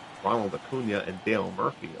 Ronald Acuna and Dale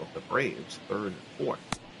Murphy of the Braves third and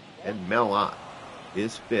fourth. And Mel Ott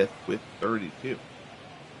is fifth with 32.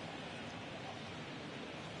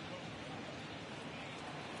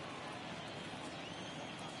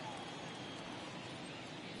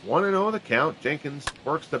 1-0 the count. Jenkins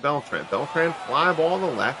works to Beltran. Beltran fly ball to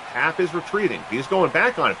the left. Happ is retreating. He's going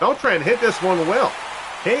back on it. Beltran hit this one well.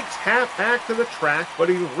 Takes Happ back to the track, but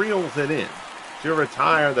he reels it in to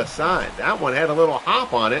retire the side. That one had a little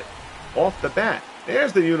hop on it off the bat.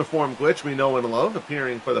 There's the uniform glitch we know and love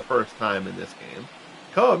appearing for the first time in this game.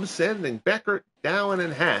 Cubs sending Beckert, Dowling,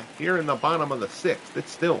 and Hack here in the bottom of the sixth.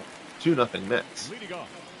 It's still 2-0 Mets. Leading off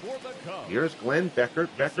for the Cubs. Here's Glenn Beckert.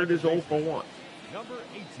 Beckert is 0 for 1. Number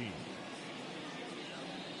 18.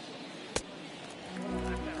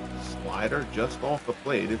 Slider just off the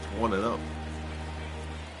plate. It's 1-0.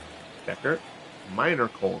 Beckert, minor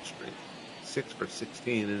cold streak. 6 for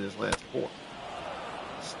 16 in his last 4.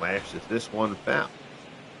 Slashes this one foul.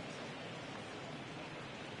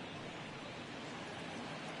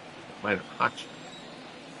 Minor hot streak.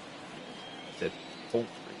 I said cold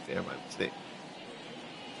streak there, my mistake.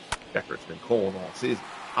 Beckert's been cold all season.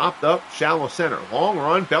 Hopped up, shallow center. Long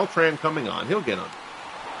run, Beltran coming on. He'll get on.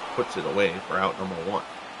 Puts it away for out number 1.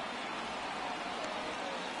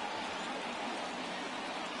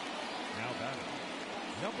 Now batting,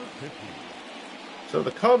 number 50. So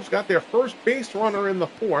the Cubs got their first base runner in the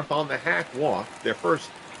 4th on the Hack walk. Their first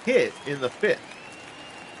hit in the 5th.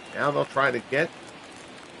 Now they'll try to get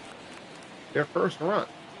their first run.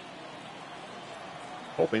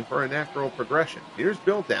 Hoping for a natural progression. Here's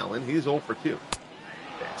Bill Dowling. He's 0 for 2.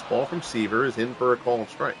 Fastball from Seaver is in for a called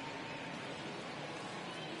strike.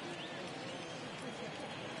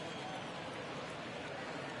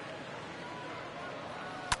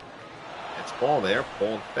 That's ball there,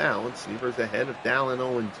 pulled foul, and Seaver's ahead of Dowling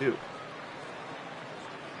 0-2.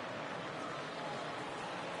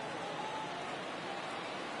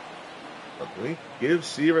 Wrigley gives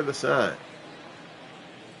Seaver the sign.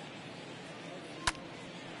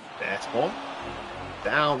 Fastball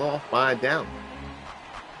fouled off by Dowling.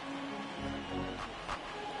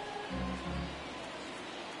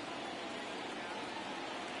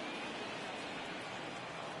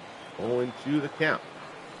 Going to the count.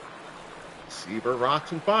 Seaver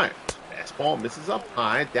rocks and fires. Fastball misses up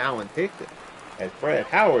high. Dowling takes it. And Fred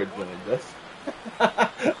Howard joined us. I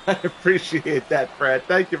appreciate that, Fred.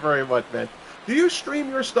 Thank you very much, man. Do you stream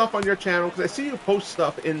your stuff on your channel? Because I see you post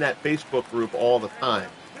stuff in that Facebook group all the time.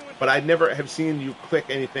 But I never have seen you click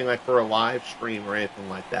anything like for a live stream or anything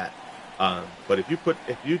like that. But if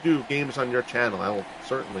you do games on your channel, I will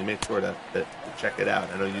certainly make sure to check it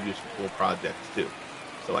out. I know you do some cool projects too.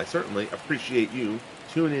 So I certainly appreciate you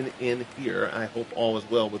tuning in here. I hope all is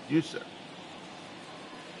well with you, sir.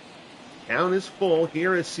 Count is full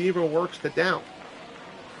here as Seaver works to Dowling.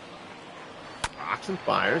 Rocks and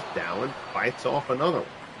fires. Dowling fights off another one.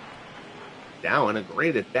 Dowling a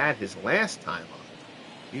great at bat his last time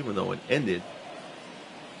on, even though it ended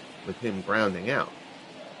with him grounding out.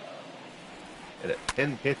 At a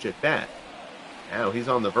 10-pitch at bat. Now he's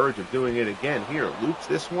on the verge of doing it again here. Loops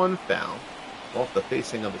this one foul off the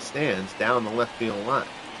facing of the stands down the left field line.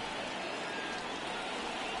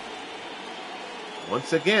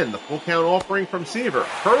 Once again, the full count offering from Seaver.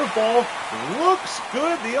 Curveball looks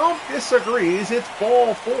good. The ump disagrees. It's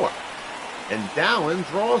ball 4. And Dowling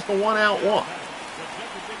draws the 1-out walk.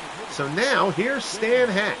 So now here's Stan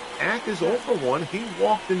Hack. Hack is 0 for 1. He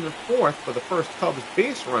walked in the 4th for the first Cubs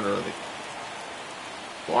base runner of the game.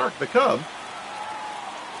 Clark, the Cub,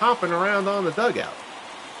 hopping around on the dugout.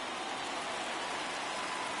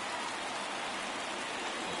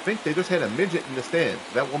 think they just had a midget in the stand.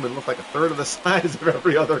 That woman looked like a third of the size of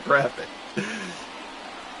every other graphic.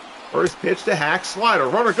 First pitch to Hack, slider,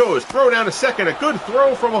 runner goes, throw down to second, a good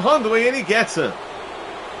throw from Hundley, and he gets him.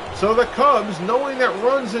 So the Cubs, knowing that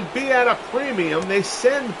runs would be at a premium, they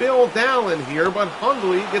send Bill Dallin here, but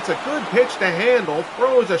Hundley gets a good pitch to handle,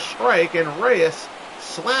 throws a strike, and Reyes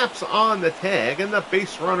slaps on the tag, and the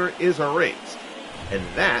base runner is erased. And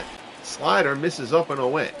that slider misses up and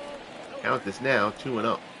away. Count is now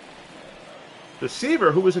 2-0. So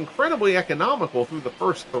Seaver, who was incredibly economical through the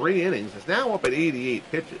first 3 innings, is now up at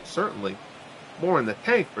 88 pitches. Certainly more in the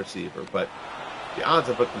tank for Seaver, but the odds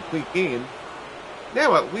of a complete game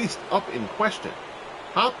now at least up in question.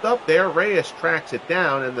 Popped up there, Reyes tracks it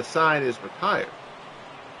down, and the side is retired.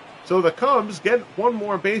 So the Cubs get one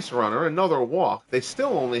more base runner, another walk. They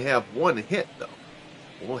still only have 1 hit, though.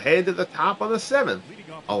 We'll head to the top of the 7th.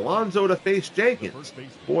 Alonso to face Jenkins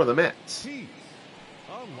for the Mets.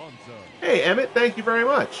 Hey, Emmett, thank you very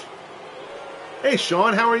much. Hey,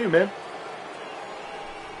 Sean, how are you, man?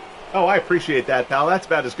 Oh, I appreciate that, pal. That's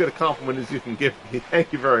about as good a compliment as you can give me.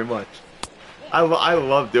 Thank you very much. I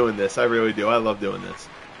love doing this. I really do. I love doing this.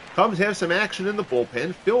 Cubs have some action in the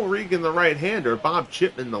bullpen. Phil Regan, the right-hander. Bob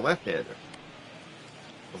Chipman, the left-hander.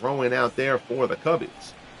 Throwing out there for the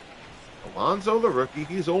Cubbies. Alonso, the rookie,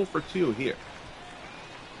 he's 0 for 2 here.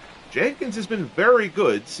 Jenkins has been very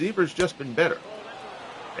good. Seaver's just been better.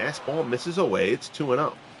 Fastball misses away. It's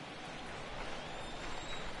 2-0.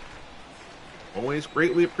 Always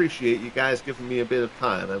greatly appreciate you guys giving me a bit of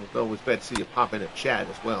time. I'm always glad to see you pop in a chat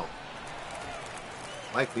as well.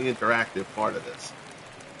 Like the interactive part of this.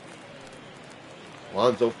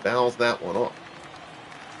 Alonso fouls that one off.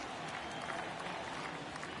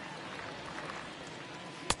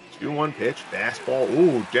 2-1 pitch, fastball.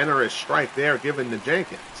 Ooh, generous strike there given to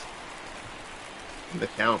Jenkins. And the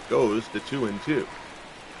count goes to 2-2.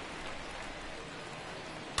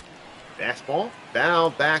 Fastball,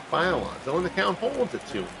 fouled back by Alonso, and the count holds at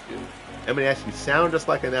 2-2. I'm going to ask you, sound just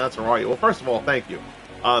like an announcer, are you? Well, first of all, thank you.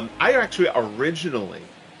 I actually originally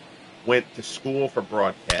went to school for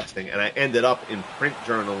broadcasting, and I ended up in print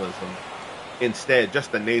journalism instead.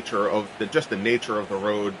 Just the nature of the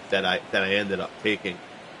road that I ended up taking.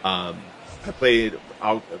 I played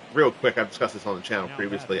real quick. I've discussed this on the channel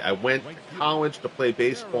previously. I went to college to play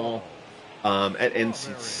baseball at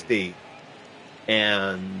NC State,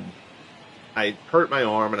 and I hurt my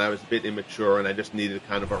arm, and I was a bit immature, and I just needed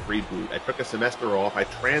kind of a reboot. I took a semester off. I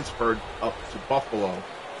transferred up to Buffalo,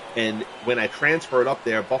 and when I transferred up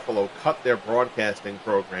there, Buffalo cut their broadcasting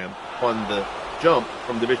program on the jump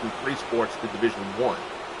from Division III sports to Division I,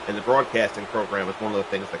 and the broadcasting program was one of the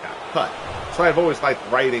things that got cut. So I've always liked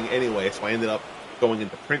writing anyway, so I ended up going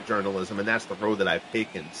into print journalism, and that's the road that I've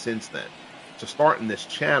taken since then. So starting this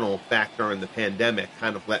channel back during the pandemic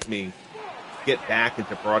kind of let me get back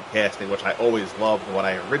into broadcasting, which I always loved, what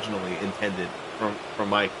I originally intended from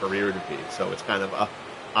my career to be. So it's kind of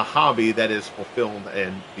a hobby that is fulfilled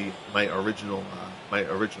and my original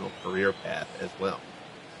career path as well.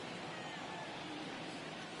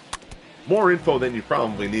 More info than you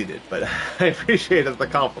probably needed, but I appreciated the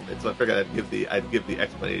compliment, so I figured I'd give the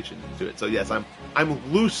explanation to it. So yes,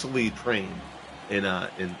 I'm loosely trained in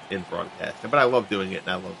broadcasting, but I love doing it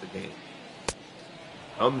and I love the game.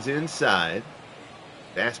 Comes inside.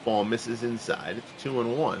 Fastball misses inside. It's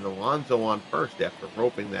 2-1. Alonso on first after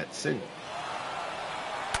roping that single.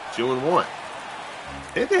 2-1. I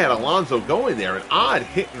think they had Alonso going there. An odd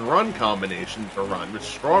hit and run combination to run with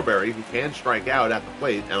Strawberry, who can strike out at the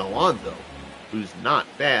plate, and Alonso, who's not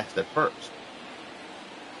fast at first.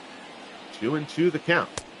 2-2 the count.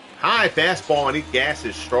 High fastball, and he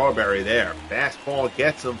gasses Strawberry there. Fastball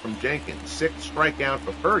gets him from Jenkins. 6th strikeout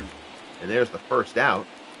for Fergie. And there's the first out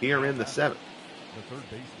here in the 7th. The third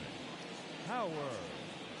baseman, Howard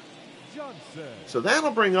Johnson. So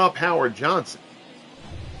that'll bring up Howard Johnson.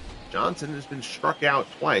 Johnson has been struck out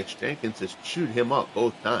twice. Jenkins has chewed him up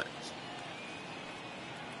both times.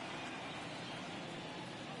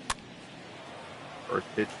 First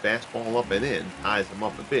pitch fastball up and in. Ties him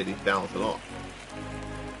up a bit. He fouls it off.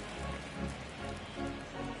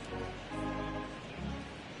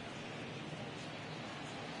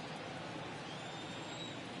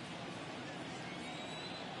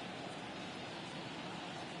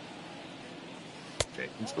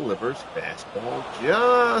 Jenkins delivers. Fastball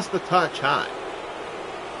just a touch high.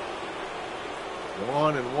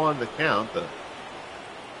 1-1 the count. The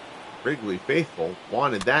Wrigley faithful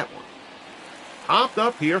wanted that one. Popped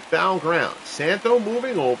up here, foul ground. Santo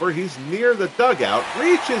moving over. He's near the dugout.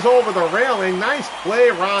 Reaches over the railing. Nice play,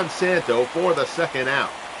 Ron Santo, for the second out.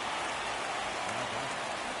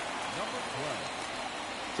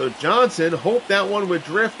 So Johnson hoped that one would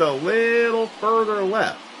drift a little further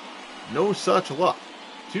left. No such luck.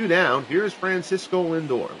 2 down. Here's Francisco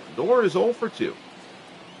Lindor. Lindor is 0 for 2.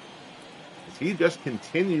 As he just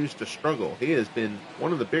continues to struggle. He has been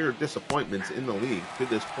one of the bigger disappointments in the league to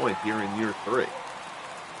this point here in year 3.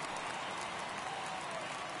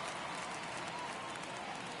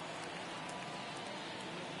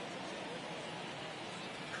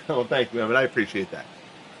 Oh, thank you, Emmett. I appreciate that.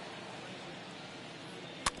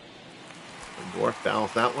 Lindor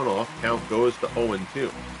fouls that one off. Count goes to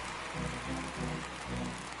 0-2.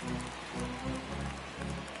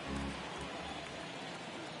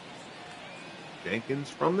 Jenkins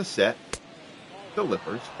from the set.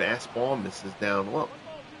 Delivers. Fastball misses down low.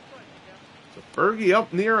 So Fergie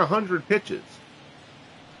up near 100 pitches.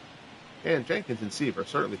 And Jenkins and Seaver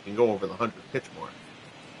certainly can go over the 100 pitch mark.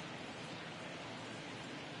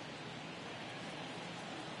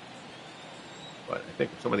 But I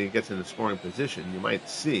think if somebody gets in a scoring position, you might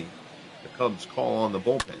see the Cubs call on the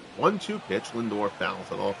bullpen. 1-2 pitch. Lindor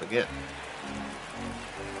fouls it off again.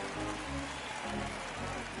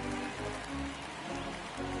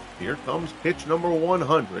 Here comes pitch number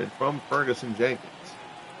 100 from Ferguson Jenkins.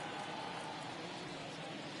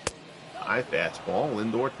 High fastball.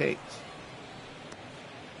 Lindor takes.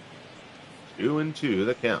 2-2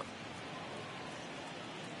 the count.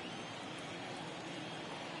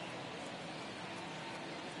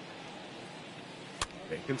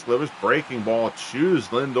 Jenkins delivers breaking ball, chews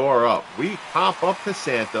Lindor up. We pop up to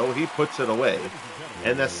Santo. He puts it away.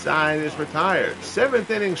 And the side is retired. 7th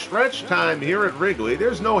inning stretch time here at Wrigley.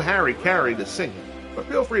 There's no Harry Carey to sing it, but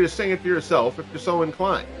feel free to sing it for yourself if you're so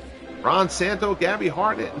inclined. Ron Santo, Gabby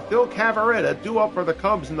Hartnett, and Phil Cavarretta do up for the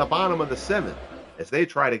Cubs in the bottom of the 7th as they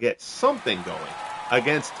try to get something going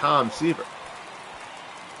against Tom Seaver.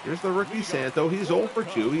 Here's the rookie Santo. He's 0 for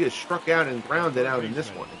 2. He has struck out and grounded out in this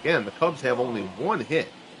one. Again, the Cubs have only 1 hit.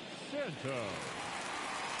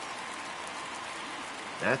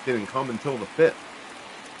 That didn't come until the 5th.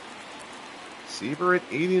 Seaver at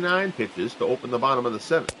 89 pitches to open the bottom of the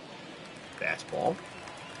 7th. Fastball.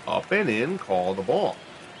 Up and in. Call the ball.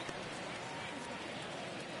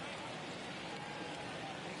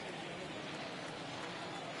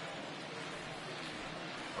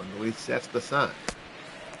 Wrigley sets the sign.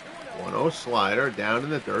 1-0 slider down in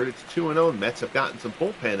the dirt. It's 2-0. Mets have gotten some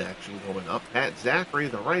bullpen action going up. Pat Zachary,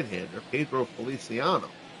 the right-hander. Pedro Feliciano,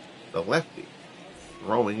 the lefty,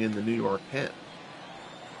 throwing in the New York pen.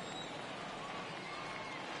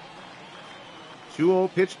 2-0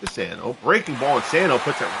 pitch to Sano. Breaking ball, and Sano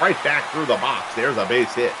puts it right back through the box. There's a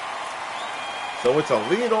base hit. So it's a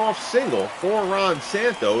leadoff single for Ron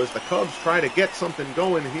Santo as the Cubs try to get something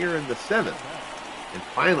going here in the 7th. And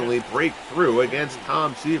finally break through against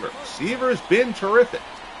Tom Seaver. Seaver's been terrific.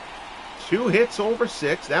 2 hits over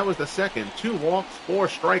 6. That was the second. 2 walks, 4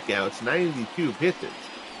 strikeouts, 92 pitches.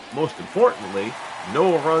 Most importantly,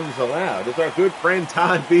 no runs allowed. As our good friend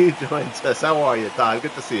Todd B joins us. How are you, Todd?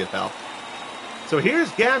 Good to see you, pal. So here's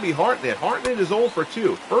Gabby Hartnett. Hartnett is 0 for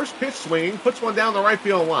 2. First pitch swinging, puts one down the right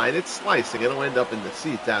field line. It's slicing. It'll end up in the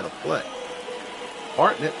seats out of play.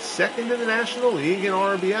 Hartnett second in the National League in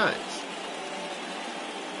RBIs.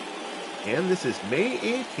 And this is May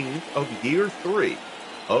 18th of year 3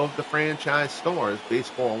 of the Franchise Stars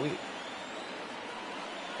Baseball League.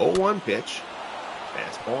 0-1 pitch.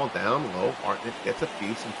 Fastball down low. Hartnett gets a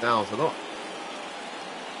piece and fouls it off.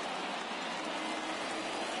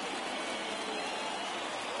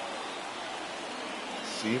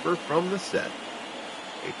 Seaver from the set.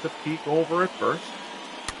 Takes a peek over at first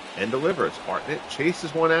and delivers. Hartnett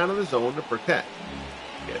chases one out of the zone to protect.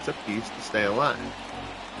 Gets a piece to stay alive.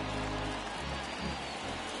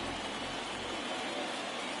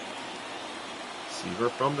 Seaver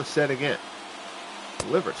from the set again.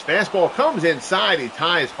 Delivers. Fastball comes inside. He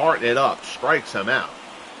ties Hartnett up. Strikes him out.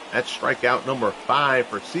 That's strikeout number 5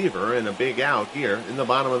 for Seaver and a big out here in the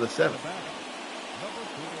bottom of the 7th.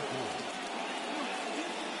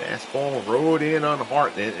 Fastball rode in on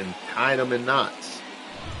Hartnett and tied him in knots.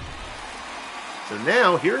 So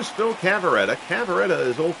now here's Phil Cavarretta. Cavarretta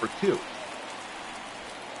is 0 for 2.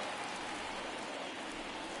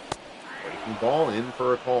 Breaking ball in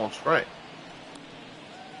for a called strike.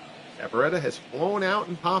 Cavarretta has flown out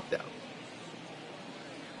and popped out.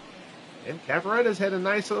 And Cavaretta's had a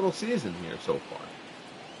nice little season here so far.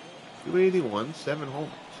 281, 7 homers.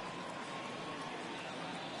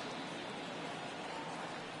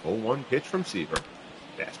 0-1 pitch from Seaver.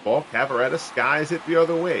 Fastball, Cavarretta skies it the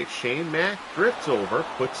other way. Shane Mack drifts over,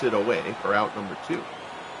 puts it away for out number 2.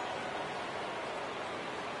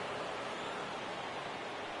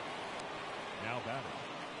 Now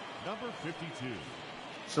batting, number 52.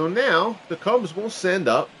 So now the Cubs will send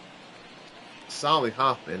up Solly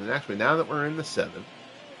Hoffman. And actually, now that we're in the 7th,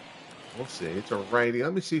 we'll see. It's a righty.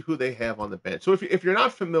 Let me see who they have on the bench. So if you're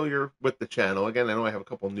not familiar with the channel, again, I know I have a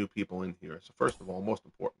couple new people in here. So first of all, most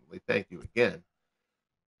importantly, thank you again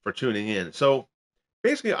for tuning in. So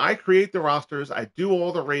basically, I create the rosters. I do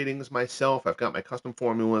all the ratings myself. I've got my custom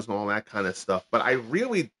formulas and all that kind of stuff. But I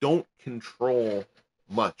really don't control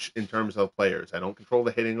much in terms of players. I don't control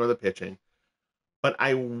the hitting or the pitching. But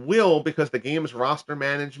I will, because the game's roster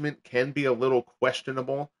management can be a little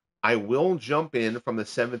questionable, I will jump in from the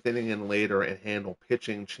 7th inning and later and handle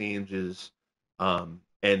pitching changes and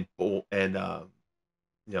bullpen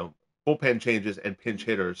changes and pinch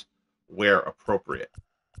hitters where appropriate.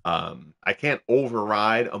 I can't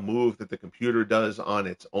override a move that the computer does on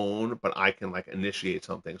its own, but I can like initiate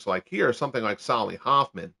something. So like here, something like Solly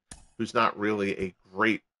Hoffman, who's not really a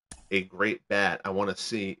great bat. I want to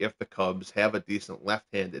see if the Cubs have a decent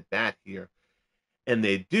left-handed bat here, and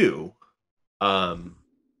they do.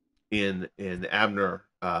 In Abner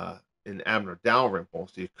Dalrymple,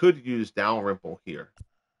 so you could use Dalrymple here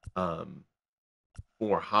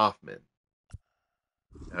for Hoffman.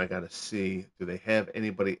 Now I got to see, do they have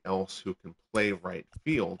anybody else who can play right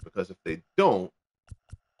field? Because if they don't,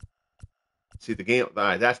 see the game.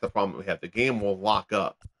 That's the problem we have. The game will lock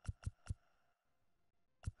up.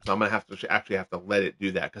 So I'm gonna have to let it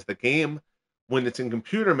do that, because the game, when it's in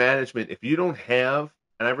computer management, if you don't have,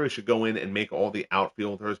 and I really should go in and make all the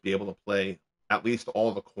outfielders be able to play at least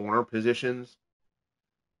all the corner positions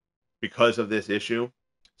because of this issue.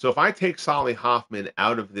 So if I take Solly Hoffman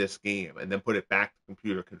out of this game and then put it back to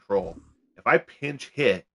computer control, if I pinch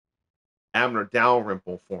hit Abner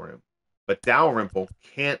Dalrymple for him, but Dalrymple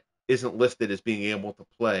isn't listed as being able to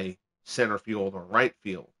play center field or right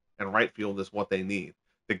field, and right field is what they need,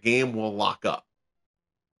 the game will lock up.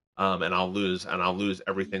 And I'll lose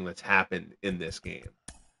everything that's happened in this game.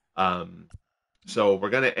 So we're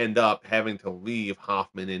going to end up having to leave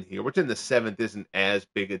Hoffman in here, which in the 7th isn't as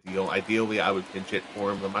big a deal. Ideally, I would pinch hit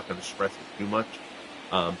for him, but I'm not going to stress it too much.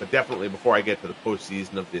 But definitely before I get to the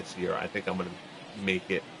postseason of this year, I think I'm going to make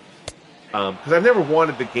it. Because I've never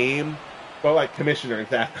wanted the game, well, like Commissioner,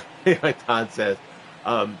 exactly, like Todd says.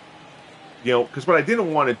 Because what I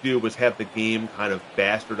didn't want to do was have the game kind of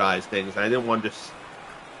bastardize things. I didn't want to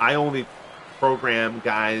I only program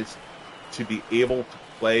guys to be able to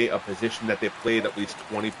play a position that they played at least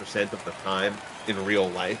 20% of the time in real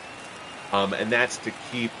life. And that's to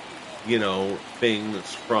keep,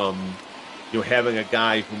 things from, having a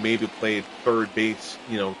guy who maybe played third base,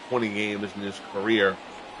 20 games in his career,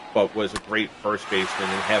 but was a great first baseman,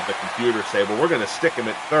 and have the computer say, well, we're going to stick him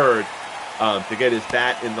at third to get his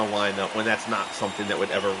bat in the lineup, when that's not something that would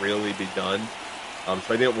ever really be done.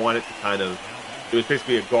 So I didn't want it to it was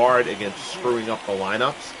basically a guard against screwing up the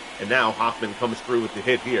lineups. And now Hoffman comes through with the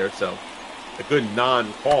hit here, so a good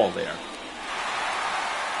non-call there.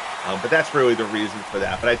 But that's really the reason for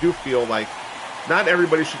that. But I do feel like not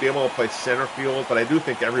everybody should be able to play center field, but I do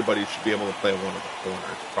think everybody should be able to play one of the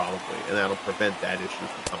corners, probably, and that'll prevent that issue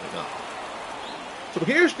from coming up. So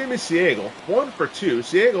here's Jimmy Siegel, 1 for 2.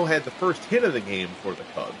 Siegel had the first hit of the game for the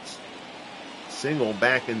Cubs. Single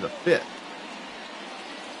back in the 5th.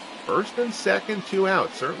 First and second, 2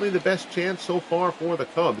 out. Certainly the best chance so far for the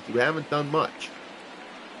Cubs, who haven't done much.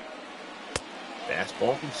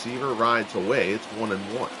 Fastball from Seaver rides away. It's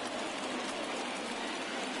 1-1.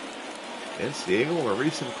 And Siegel, a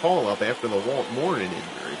recent call-up after the Walt Morton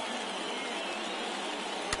injury.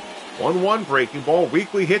 1-1 breaking ball.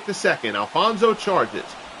 Wrigley hit to second. Alfonso charges.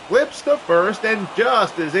 Flips to first and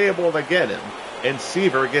just is able to get him. And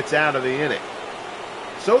Seaver gets out of the inning.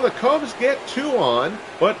 So the Cubs get 2 on,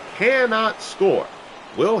 but cannot score.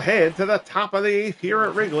 We'll head to the top of the 8th here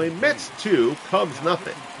at Wrigley. Mets 2, Cubs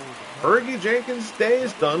nothing. Fergie Jenkins' day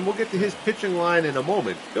is done. We'll get to his pitching line in a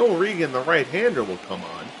moment. Phil Regan, the right-hander, will come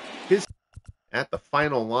on. At the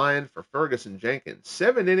final line for Ferguson Jenkins.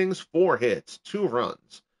 7 innings, 4 hits, 2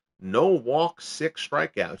 runs. No walks, 6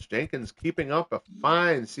 strikeouts. Jenkins keeping up a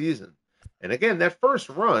fine season. And again, that first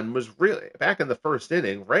run was really, back in the first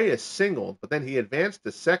inning, Reyes singled, but then he advanced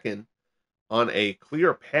to second on a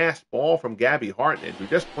clear pass ball from Gabby Hartnett, who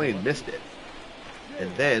just plain missed it.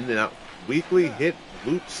 And then Wrigley hit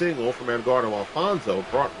loop single from Edgardo Alfonso,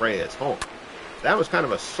 brought Reyes home. That was kind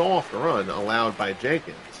of a soft run allowed by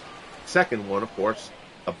Jenkins. Second one, of course,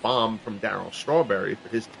 a bomb from Darryl Strawberry for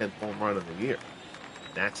his 10th home run of the year.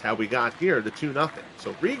 And that's how we got here to 2-0.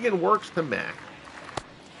 So Regan works to Mack.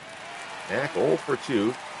 Mack 0 for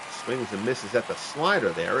 2. Swings and misses at the slider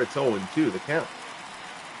there. It's 0-2 the count.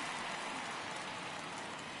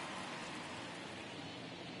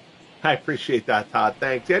 I appreciate that, Todd.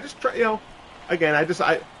 Thanks. Yeah, just try. Again,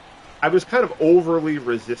 I was kind of overly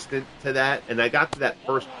resistant to that, and I got to that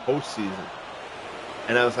first postseason,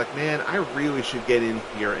 and I was like, man, I really should get in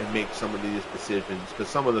here and make some of these decisions because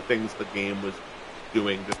some of the things the game was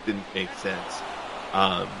doing just didn't make sense.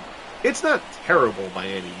 It's not terrible by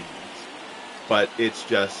any means, but it's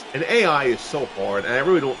just, and AI is so hard, and I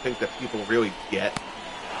really don't think that people really get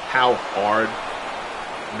how hard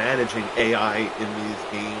managing AI in these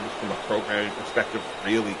games from a programming perspective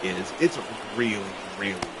really is. It's really,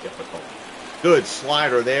 really difficult. Good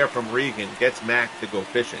slider there from Regan. Gets Mac to go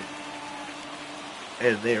fishing.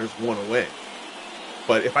 And there's one away.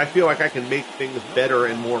 But if I feel like I can make things better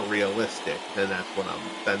and more realistic, then that's what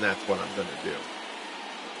I'm going to do.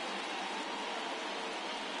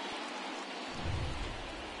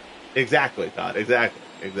 Exactly, Todd. Exactly.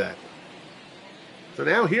 So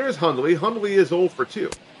now here's Hundley. Hundley is 0 for 2.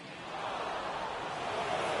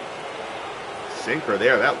 Sinker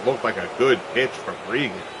there. That looked like a good pitch from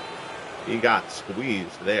Regan. He got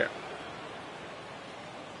squeezed there.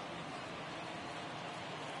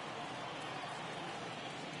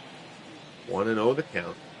 One and 0 the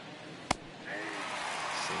count.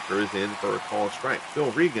 Sinker is in for a called strike. Phil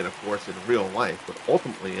Regan, of course, in real life would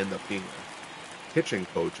ultimately end up being a pitching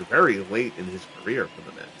coach very late in his career for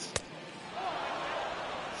the Mets.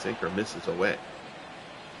 Sinker misses away.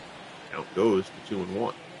 Count goes to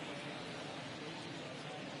 2-1.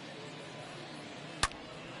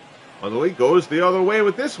 Hundley goes the other way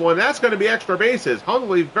with this one. That's going to be extra bases.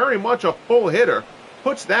 Hundley, very much a full hitter,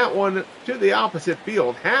 puts that one to the opposite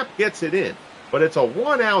field. Happ gets it in, but it's a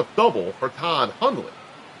one-out double for Todd Hundley.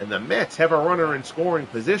 And the Mets have a runner in scoring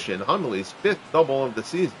position. Hundley's 5th double of the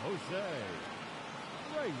season.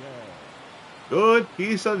 Good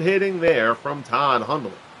piece of hitting there from Todd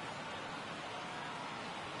Hundley.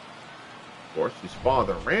 Of course, his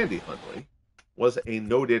father, Randy Hundley, was a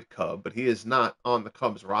noted Cub, but he is not on the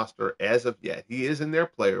Cubs roster as of yet. He is in their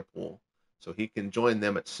player pool, so he can join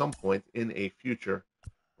them at some point in a future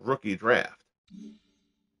rookie draft.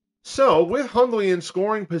 So, with Hundley in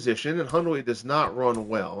scoring position, and Hundley does not run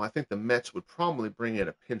well, I think the Mets would probably bring in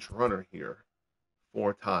a pinch runner here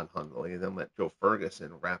for Todd Hundley, and then let Joe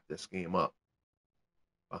Ferguson wrap this game up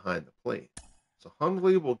behind the plate. So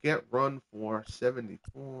Hundley will get run for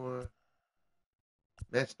 74.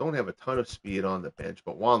 Mets don't have a ton of speed on the bench,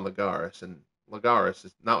 but Juan Lagares, and Lagares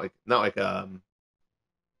is not like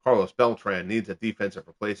Carlos Beltran needs a defensive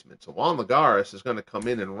replacement. So Juan Lagares is going to come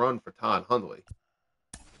in and run for Todd Hundley.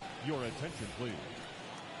 Your attention, please.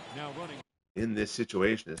 Now running in this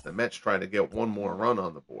situation as the Mets try to get one more run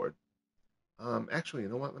on the board. Actually, you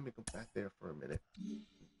know what? Let me go back there for a minute.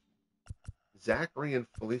 Zachary and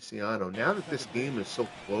Feliciano. Now that this game is so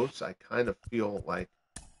close, I kind of feel like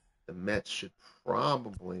the Mets should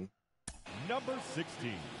probably number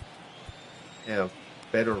 16 have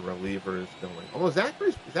better relievers going. Although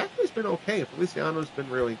Zachary's been okay. Feliciano's been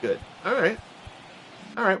really good. All right.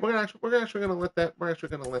 We're actually gonna let that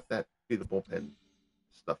be the bullpen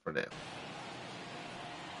stuff for now.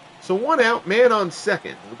 So one out, man on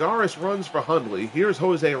second. Lagares runs for Hundley. Here's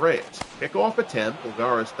Jose Reyes. Pickoff attempt.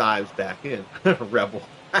 Lagares dives back in. Rebel.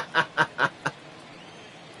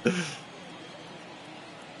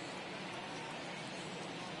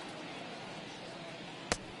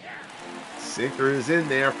 Sinker is in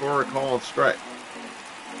there for a called strike.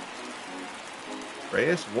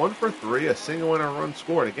 Reyes 1 for 3, a single and a run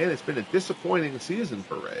scored. Again, it's been a disappointing season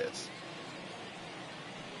for Reyes.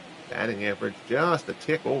 Batting average just a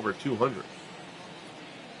tick over 200.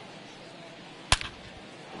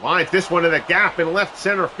 Lines this one in the gap in left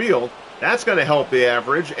center field. That's going to help the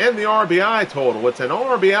average and the RBI total. It's an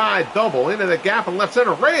RBI double into the gap in left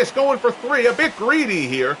center. Reyes going for 3, a bit greedy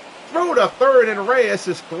here. Throw to third, and Reyes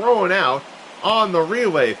is thrown out on the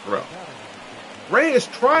relay throw. Reyes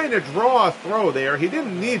trying to draw a throw there. He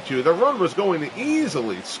didn't need to. The run was going to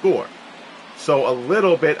easily score. So a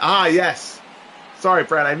little bit, yes. Sorry,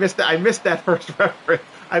 Brad, I missed that first reference.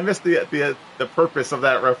 I missed the purpose of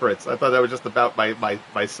that reference. I thought that was just about my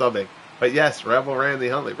subbing. But yes, Rebel Randy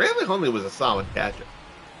Hundley. Randy Hundley was a solid catcher.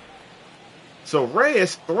 So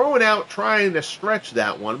Reyes throwing out trying to stretch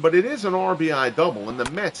that one, but it is an RBI double, and the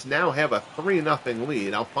Mets now have a 3-0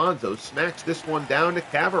 lead. Alfonso smacks this one down to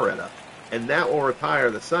Cavaretta, and that will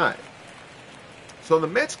retire the side. So the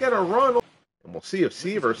Mets get a run, and we'll see if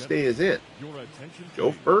Seaver stays in.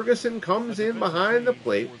 Joe Ferguson comes in behind the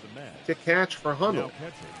plate to catch for Hundley.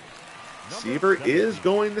 Seaver is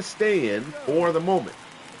going to stay in for the moment.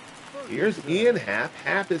 Here's Ian Happ.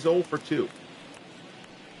 Happ is 0 for 2.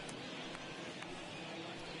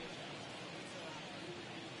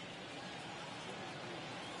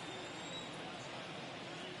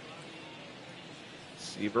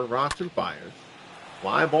 Seaver rocks and fires.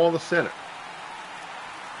 Fly ball to center.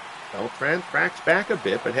 Beltran tracks back a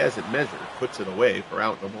bit, but has it measured. Puts it away for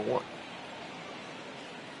out number 1.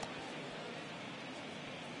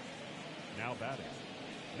 Now batting,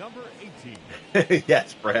 number 18.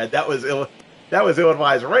 Yes, Brad, that was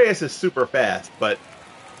ill-advised. Reyes is super fast, but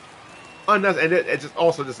and it's just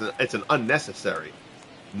also it's an unnecessary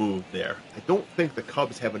move there. I don't think the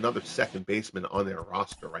Cubs have another second baseman on their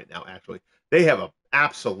roster right now. Actually, they have an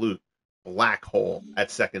absolute black hole at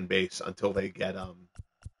second base until they get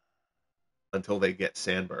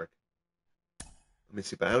Sandberg. Let me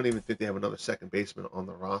see, but I don't even think they have another second baseman on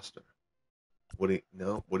the roster. Woody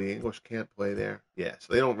English can't play there. Yeah,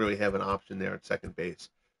 so they don't really have an option there at second base.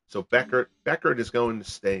 So Beckert is going to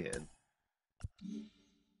stay in.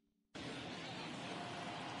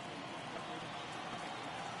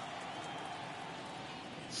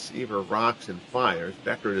 Seaver rocks and fires.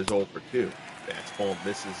 Beckert is 0 for 2. Fastball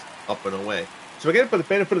misses up and away. So again, for the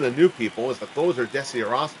benefit of the new people, as the closer, Jesse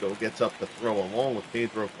Orozco, gets up to throw along with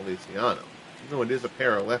Pedro Feliciano. Even though it is a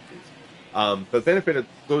pair of lefties. For the benefit of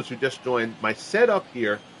those who just joined, my setup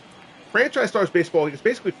here, Franchise Stars Baseball League is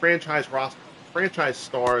basically franchise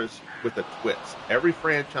stars with a twist. Every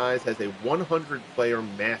franchise has a 100-player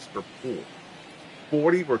master pool.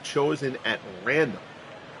 40 were chosen at random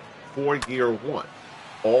for year 1.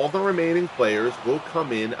 All the remaining players will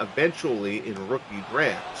come in eventually in rookie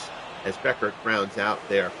drafts as Beckert rounds out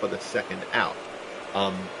there for the second out.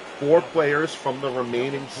 4 players from the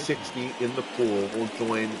remaining 60 in the pool will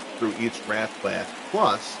join through each draft class,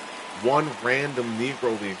 plus 1 random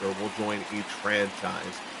Negro Leaguer will join each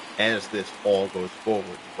franchise as this all goes forward.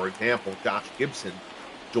 For example, Josh Gibson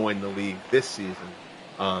joined the league this season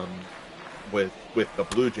with the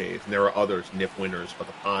Blue Jays, and there are others, Nip winners for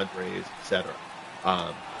the Padres, etc.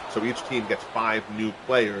 So each team gets 5 new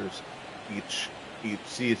players each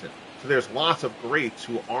season. So there's lots of greats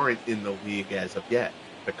who aren't in the league as of yet.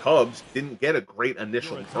 The Cubs didn't get a great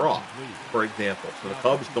initial draw, for example. So the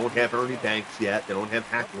Cubs don't have Ernie Banks yet. They don't have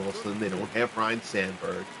Hack Wilson. They don't have Ryan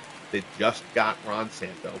Sandberg. They just got Ron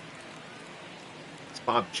Santo.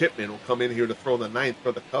 Bob Chipman will come in here to throw the 9th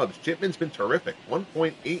for the Cubs. Chipman's been terrific.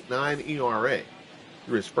 1.89 ERA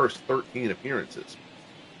through his first 13 appearances.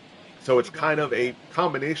 So it's kind of a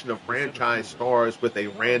combination of franchise stars with a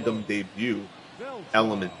random debut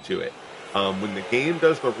element to it. When the game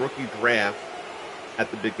does the rookie draft at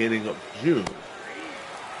the beginning of June,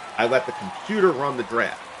 I let the computer run the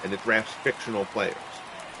draft, and it drafts fictional players.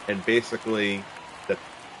 And basically, the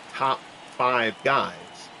top 5 guys.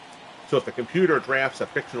 So if the computer drafts a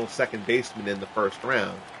fictional second baseman in the first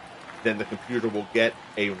round, then the computer will get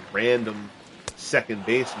a random second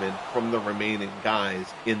baseman from the remaining guys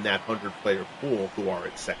in that 100-player pool who are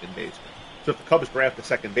its second baseman. So if the Cubs draft a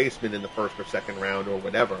second baseman in the first or second round or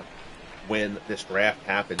whatever, when this draft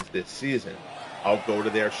happens this season, I'll go to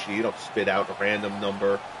their sheet, I'll spit out a random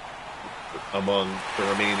number among the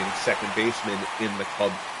remaining second basemen in the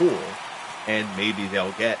Cubs pool, and maybe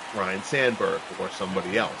they'll get Ryan Sandberg or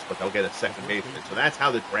somebody else, but they'll get a second baseman. So that's how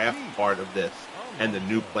the draft part of this and the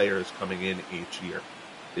new players coming in each year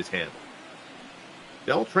is handled.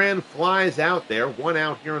 Beltran flies out there, 1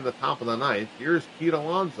 out here in the top of the 9th. Here's Pete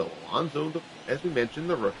Alonso. Alonso, as we mentioned,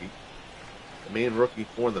 the rookie, the main rookie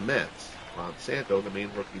for the Mets. Ron Santo, the main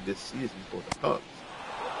rookie this season for the Cubs.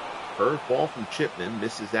 Curveball from Chipman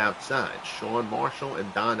misses outside. Sean Marshall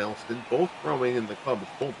and Don Elston both throwing in the Cubs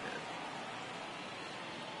bullpen.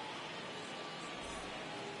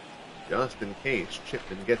 Just in case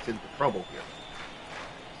Chipman gets into trouble here.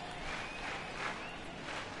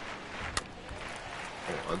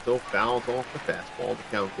 Alonso fouls off the fastball. The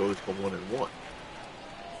count goes to 1-1.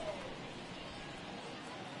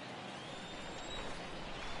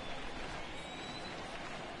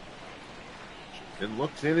 Chipman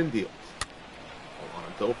looks in and deals.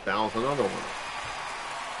 Alonso fouls another one.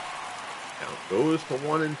 Count goes to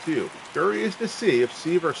 1-2. Curious to see if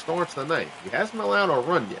Seaver starts the 9th. He hasn't allowed a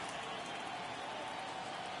run yet.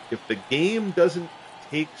 If the game doesn't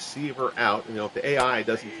take Seaver out, if the AI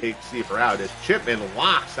doesn't take Seaver out, as Chipman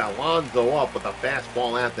locks Alonso up with a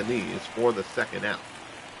fastball at the knees for the second out.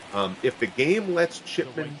 If the game lets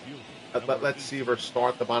Seaver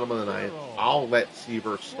start the bottom of the 9th, I'll let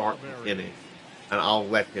Seaver start the inning, and I'll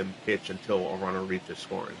let him pitch until a runner reaches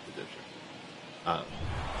scoring position.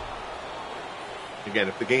 Again,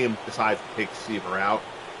 if the game decides to take Seaver out,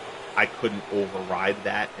 I couldn't override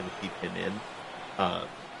that and keep him in.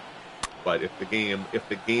 But if the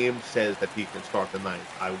game says that he can start the 9th,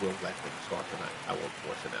 I will let him start the 9th. I won't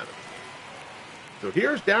force him out of the game. So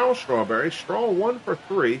here's Darryl Strawberry. Straw 1 for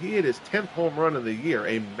 3. He hit his 10th home run of the year,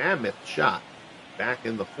 a mammoth shot back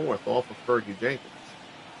in the fourth off of Fergie Jenkins.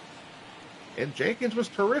 And Jenkins was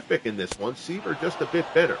terrific in this one. Seaver just a bit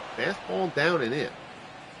better. Fastball down and in.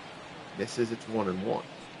 Misses, it's 1-1.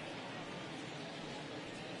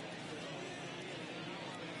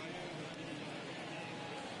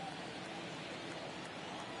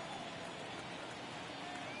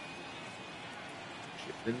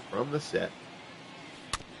 Shifting from the set.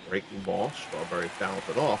 Breaking ball. Strawberry fouls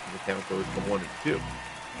it off, and the count goes to 1-2.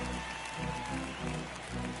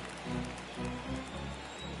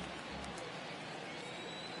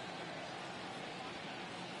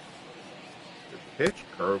 Pitch,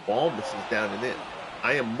 curveball, misses down and in.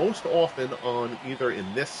 I am most often on either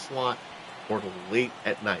in this slot or late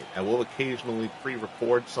at night. I will occasionally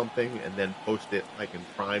pre-record something and then post it like in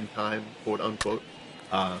prime time, quote unquote.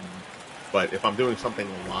 But if I'm doing something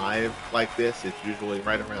live like this, it's usually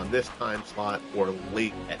right around this time slot or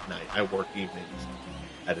late at night. I work evenings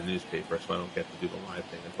at a newspaper, so I don't get to do the live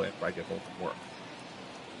thing until after I get home from work.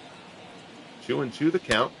 2-2 the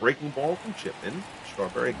count. Breaking ball from Chipman.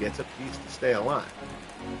 Strawberry gets a piece to stay alive.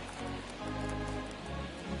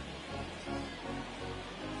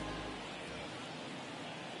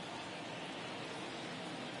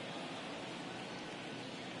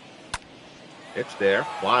 Pitch there.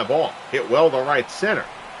 Fly ball. Hit well to right center.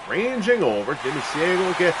 Ranging over. Jimmy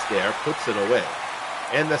Siegel gets there. Puts it away.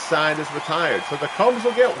 And the side is retired. So the Cubs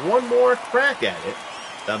will get one more crack at it.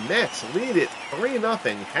 The Mets lead it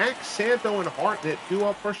 3-0. Hack, Santo, and Hartnett due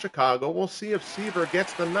up for Chicago. We'll see if Seaver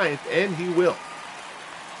gets the ninth, and he will.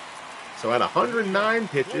 So at 109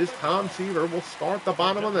 pitches, Tom Seaver will start the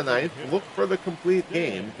bottom of the ninth. Look for the complete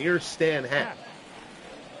game. Here's Stan Hack.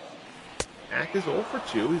 Hack is 0 for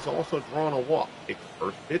 2. He's also drawn a walk. Takes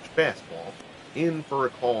first pitch fastball in for a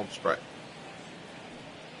called strike.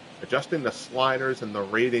 Adjusting the sliders and the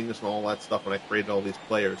ratings and all that stuff when I created all these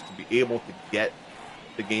players to be able to get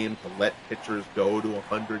the game to let pitchers go to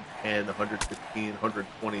 110, 115,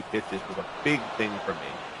 120 pitches was a big thing for me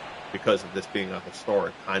because of this being a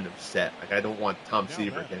historic kind of set. Like, I don't want Tom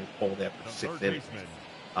Seaver getting pulled after 6 innings.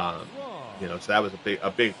 So that was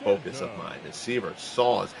a big focus of mine. As Seaver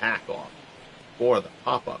saw his Hack off for the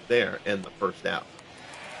pop-up there and the first out.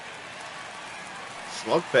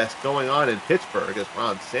 Slugfest going on in Pittsburgh as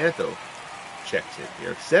Ron Santo checks in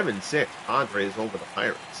here. 7-6 Padres over the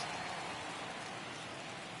Pirates.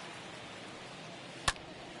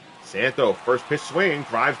 Santo, first pitch swing,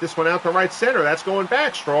 drives this one out to right center. That's going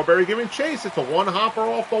back. Strawberry giving chase. It's a one-hopper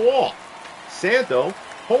off the wall. Santo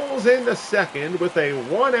pulls into second with a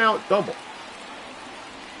one-out double.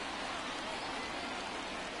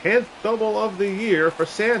 10th double of the year for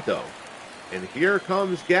Santo. And here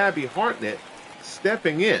comes Gabby Hartnett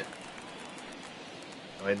stepping in.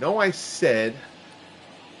 I know I said,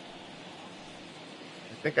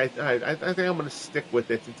 I think I'm going to stick with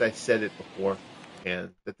it since I said it before.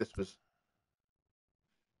 And that this was,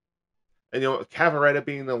 and Cavaretta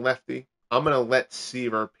being the lefty, I'm going to let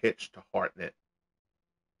Seaver pitch to Hartnett.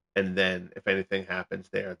 And then if anything happens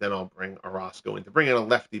there, then I'll bring Orozco in. To bring in a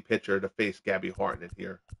lefty pitcher to face Gabby Hartnett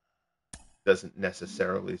here doesn't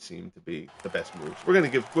necessarily seem to be the best moves. We're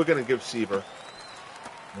going to give Seaver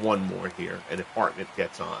one more here, and if Hartnett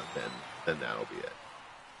gets on, then that'll be it.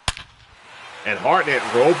 And Hartnett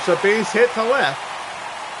ropes a base hit to left.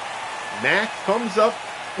 Mack comes up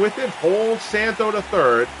with it, holds Santo to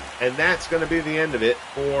third, and that's going to be the end of it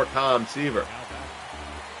for Tom Seaver.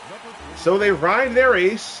 So they ride their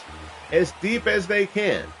ace as deep as they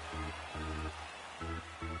can.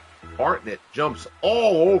 Hartnett jumps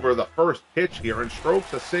all over the first pitch here and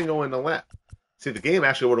strokes a single in the left. See, the game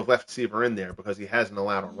actually would have left Seaver in there because he hasn't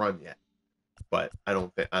allowed a run yet. But I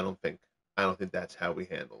don't think that's how we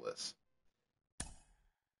handle this.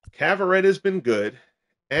 Cavaretta has been good.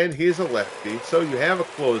 And he's a lefty, so you have a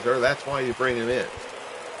closer. That's why you bring him in.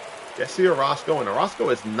 Jesse Orozco, and Orozco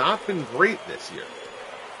has not been great this year.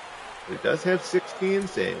 He does have 16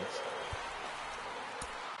 saves.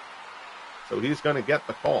 So he's going to get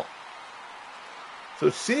the call. So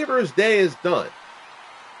Seaver's day is done.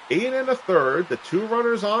 8 1/3, the 2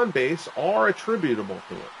 runners on base are attributable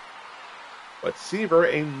to him. But Seaver,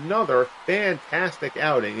 another fantastic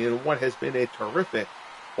outing in what has been a terrific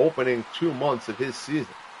opening 2 months of his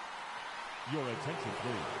season. Your attention,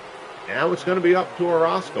 please. Now it's going to be up to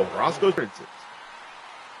Orozco. Orozco's differences.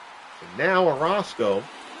 And now Orozco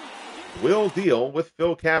will deal with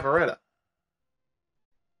Phil Cavaretta.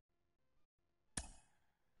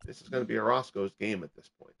 This is going to be Orozco's game at this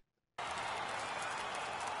point.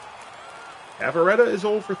 Cavaretta is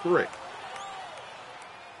 0 for 3.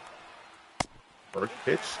 First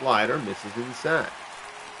pitch slider misses inside.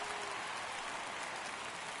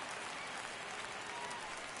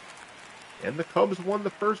 And the Cubs won the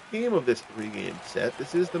first game of this 3-game set.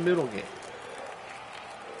 This is the middle game.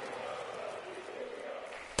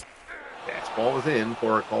 Fastball is in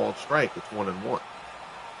for a called strike. It's 1-1.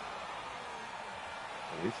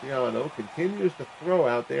 Feliciano continues to throw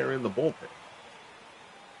out there in the bullpen.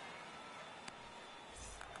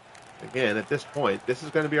 Again, at this point, this is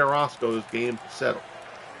going to be Orozco's game to settle.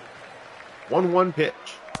 1-1 pitch.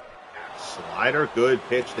 Slider, good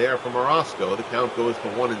pitch there from Orozco. The count goes to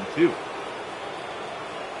 1-2.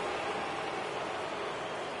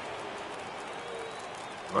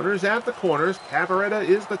 Runners at the corners. Cavaretta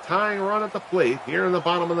is the tying run at the plate here in the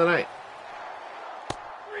bottom of the ninth.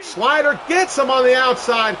 Slider gets him on the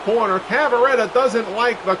outside corner. Cavaretta doesn't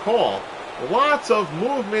like the call. Lots of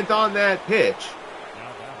movement on that pitch.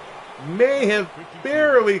 May have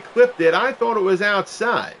barely clipped it. I thought it was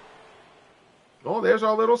outside. Oh, there's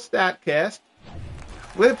our little stat cast.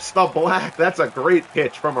 Clips the black. That's a great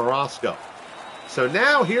pitch from Orozco. So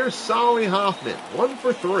now here's Solly Hoffman. 1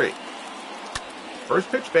 for 3. First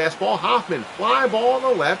pitch fastball. Hoffman, fly ball on the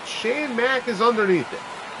left. Shane Mack is underneath it.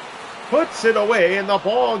 Puts it away, and the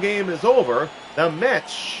ball game is over. The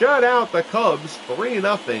Mets shut out the Cubs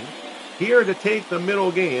 3-0 here to take the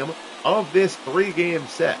middle game of this 3-game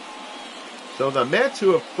set. So the Mets,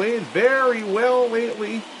 who have played very well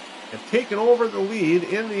lately, have taken over the lead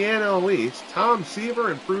in the NL East. Tom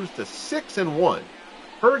Seaver improves to 6-1.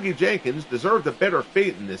 Fergie Jenkins deserved a better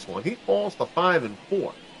fate in this one. He falls to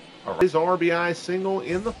 5-4. His RBI single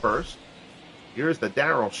in the first. Here's the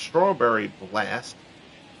Darryl Strawberry blast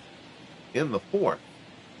in the fourth.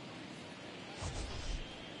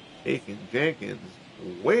 Taking Jenkins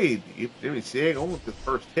way deep. Jimmy Siegel with the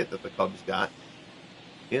first hit that the Cubs got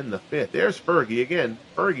in the fifth. There's Fergie again.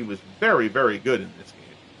 Fergie was very, very good in this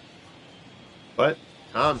game. But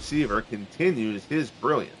Tom Seaver continues his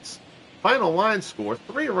brilliance. Final line score,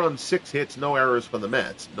 3 runs, 6 hits, no errors for the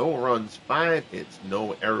Mets. No runs, 5 hits,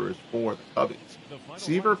 no errors for the Cubbies.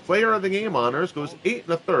 Seaver, player of the game honors, goes 8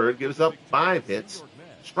 1/3, gives up 5 hits,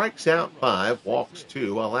 strikes out 5, walks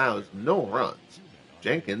 2, allows no runs.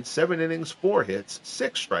 Jenkins, 7 innings, 4 hits,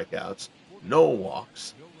 6 strikeouts, no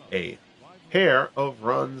walks, a pair of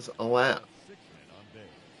runs allowed.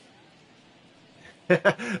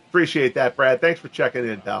 Appreciate that, Brad. Thanks for checking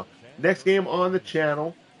in, pal. Next game on the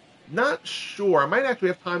channel. Not sure. I might actually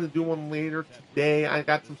have time to do one later today. I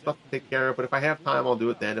got some stuff to take care of, but if I have time, I'll do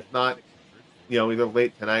it then. If not, either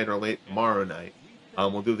late tonight or late tomorrow night.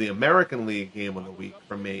 We'll do the American League game of the week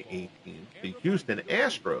from May 18th. The Houston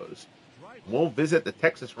Astros will visit the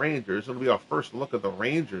Texas Rangers. It'll be our first look at the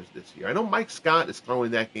Rangers this year. I know Mike Scott is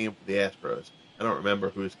throwing that game for the Astros. I don't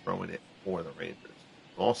remember who's throwing it for the Rangers.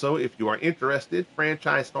 Also, if you are interested,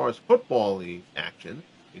 Franchise Stars Football League action.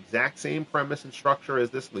 Exact same premise and structure as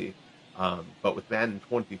this league, but with Madden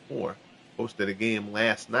 24. Posted a game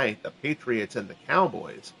last night, the Patriots and the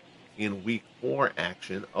Cowboys, in Week 4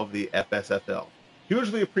 action of the FSFL.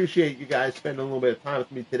 Hugely appreciate you guys spending a little bit of time with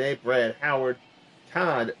me today. Brad Howard,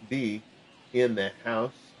 Todd B. in the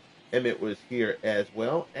house. Emmett was here as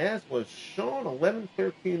well, as was Sean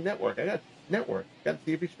 1113 Network. I got Network. Got to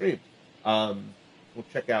see if he streams. We'll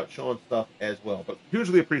check out Sean's stuff as well. But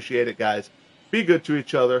hugely appreciate it, guys. Be good to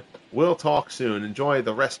each other. We'll talk soon. Enjoy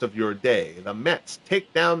the rest of your day. The Mets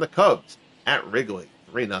take down the Cubs at Wrigley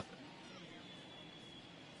 3-0.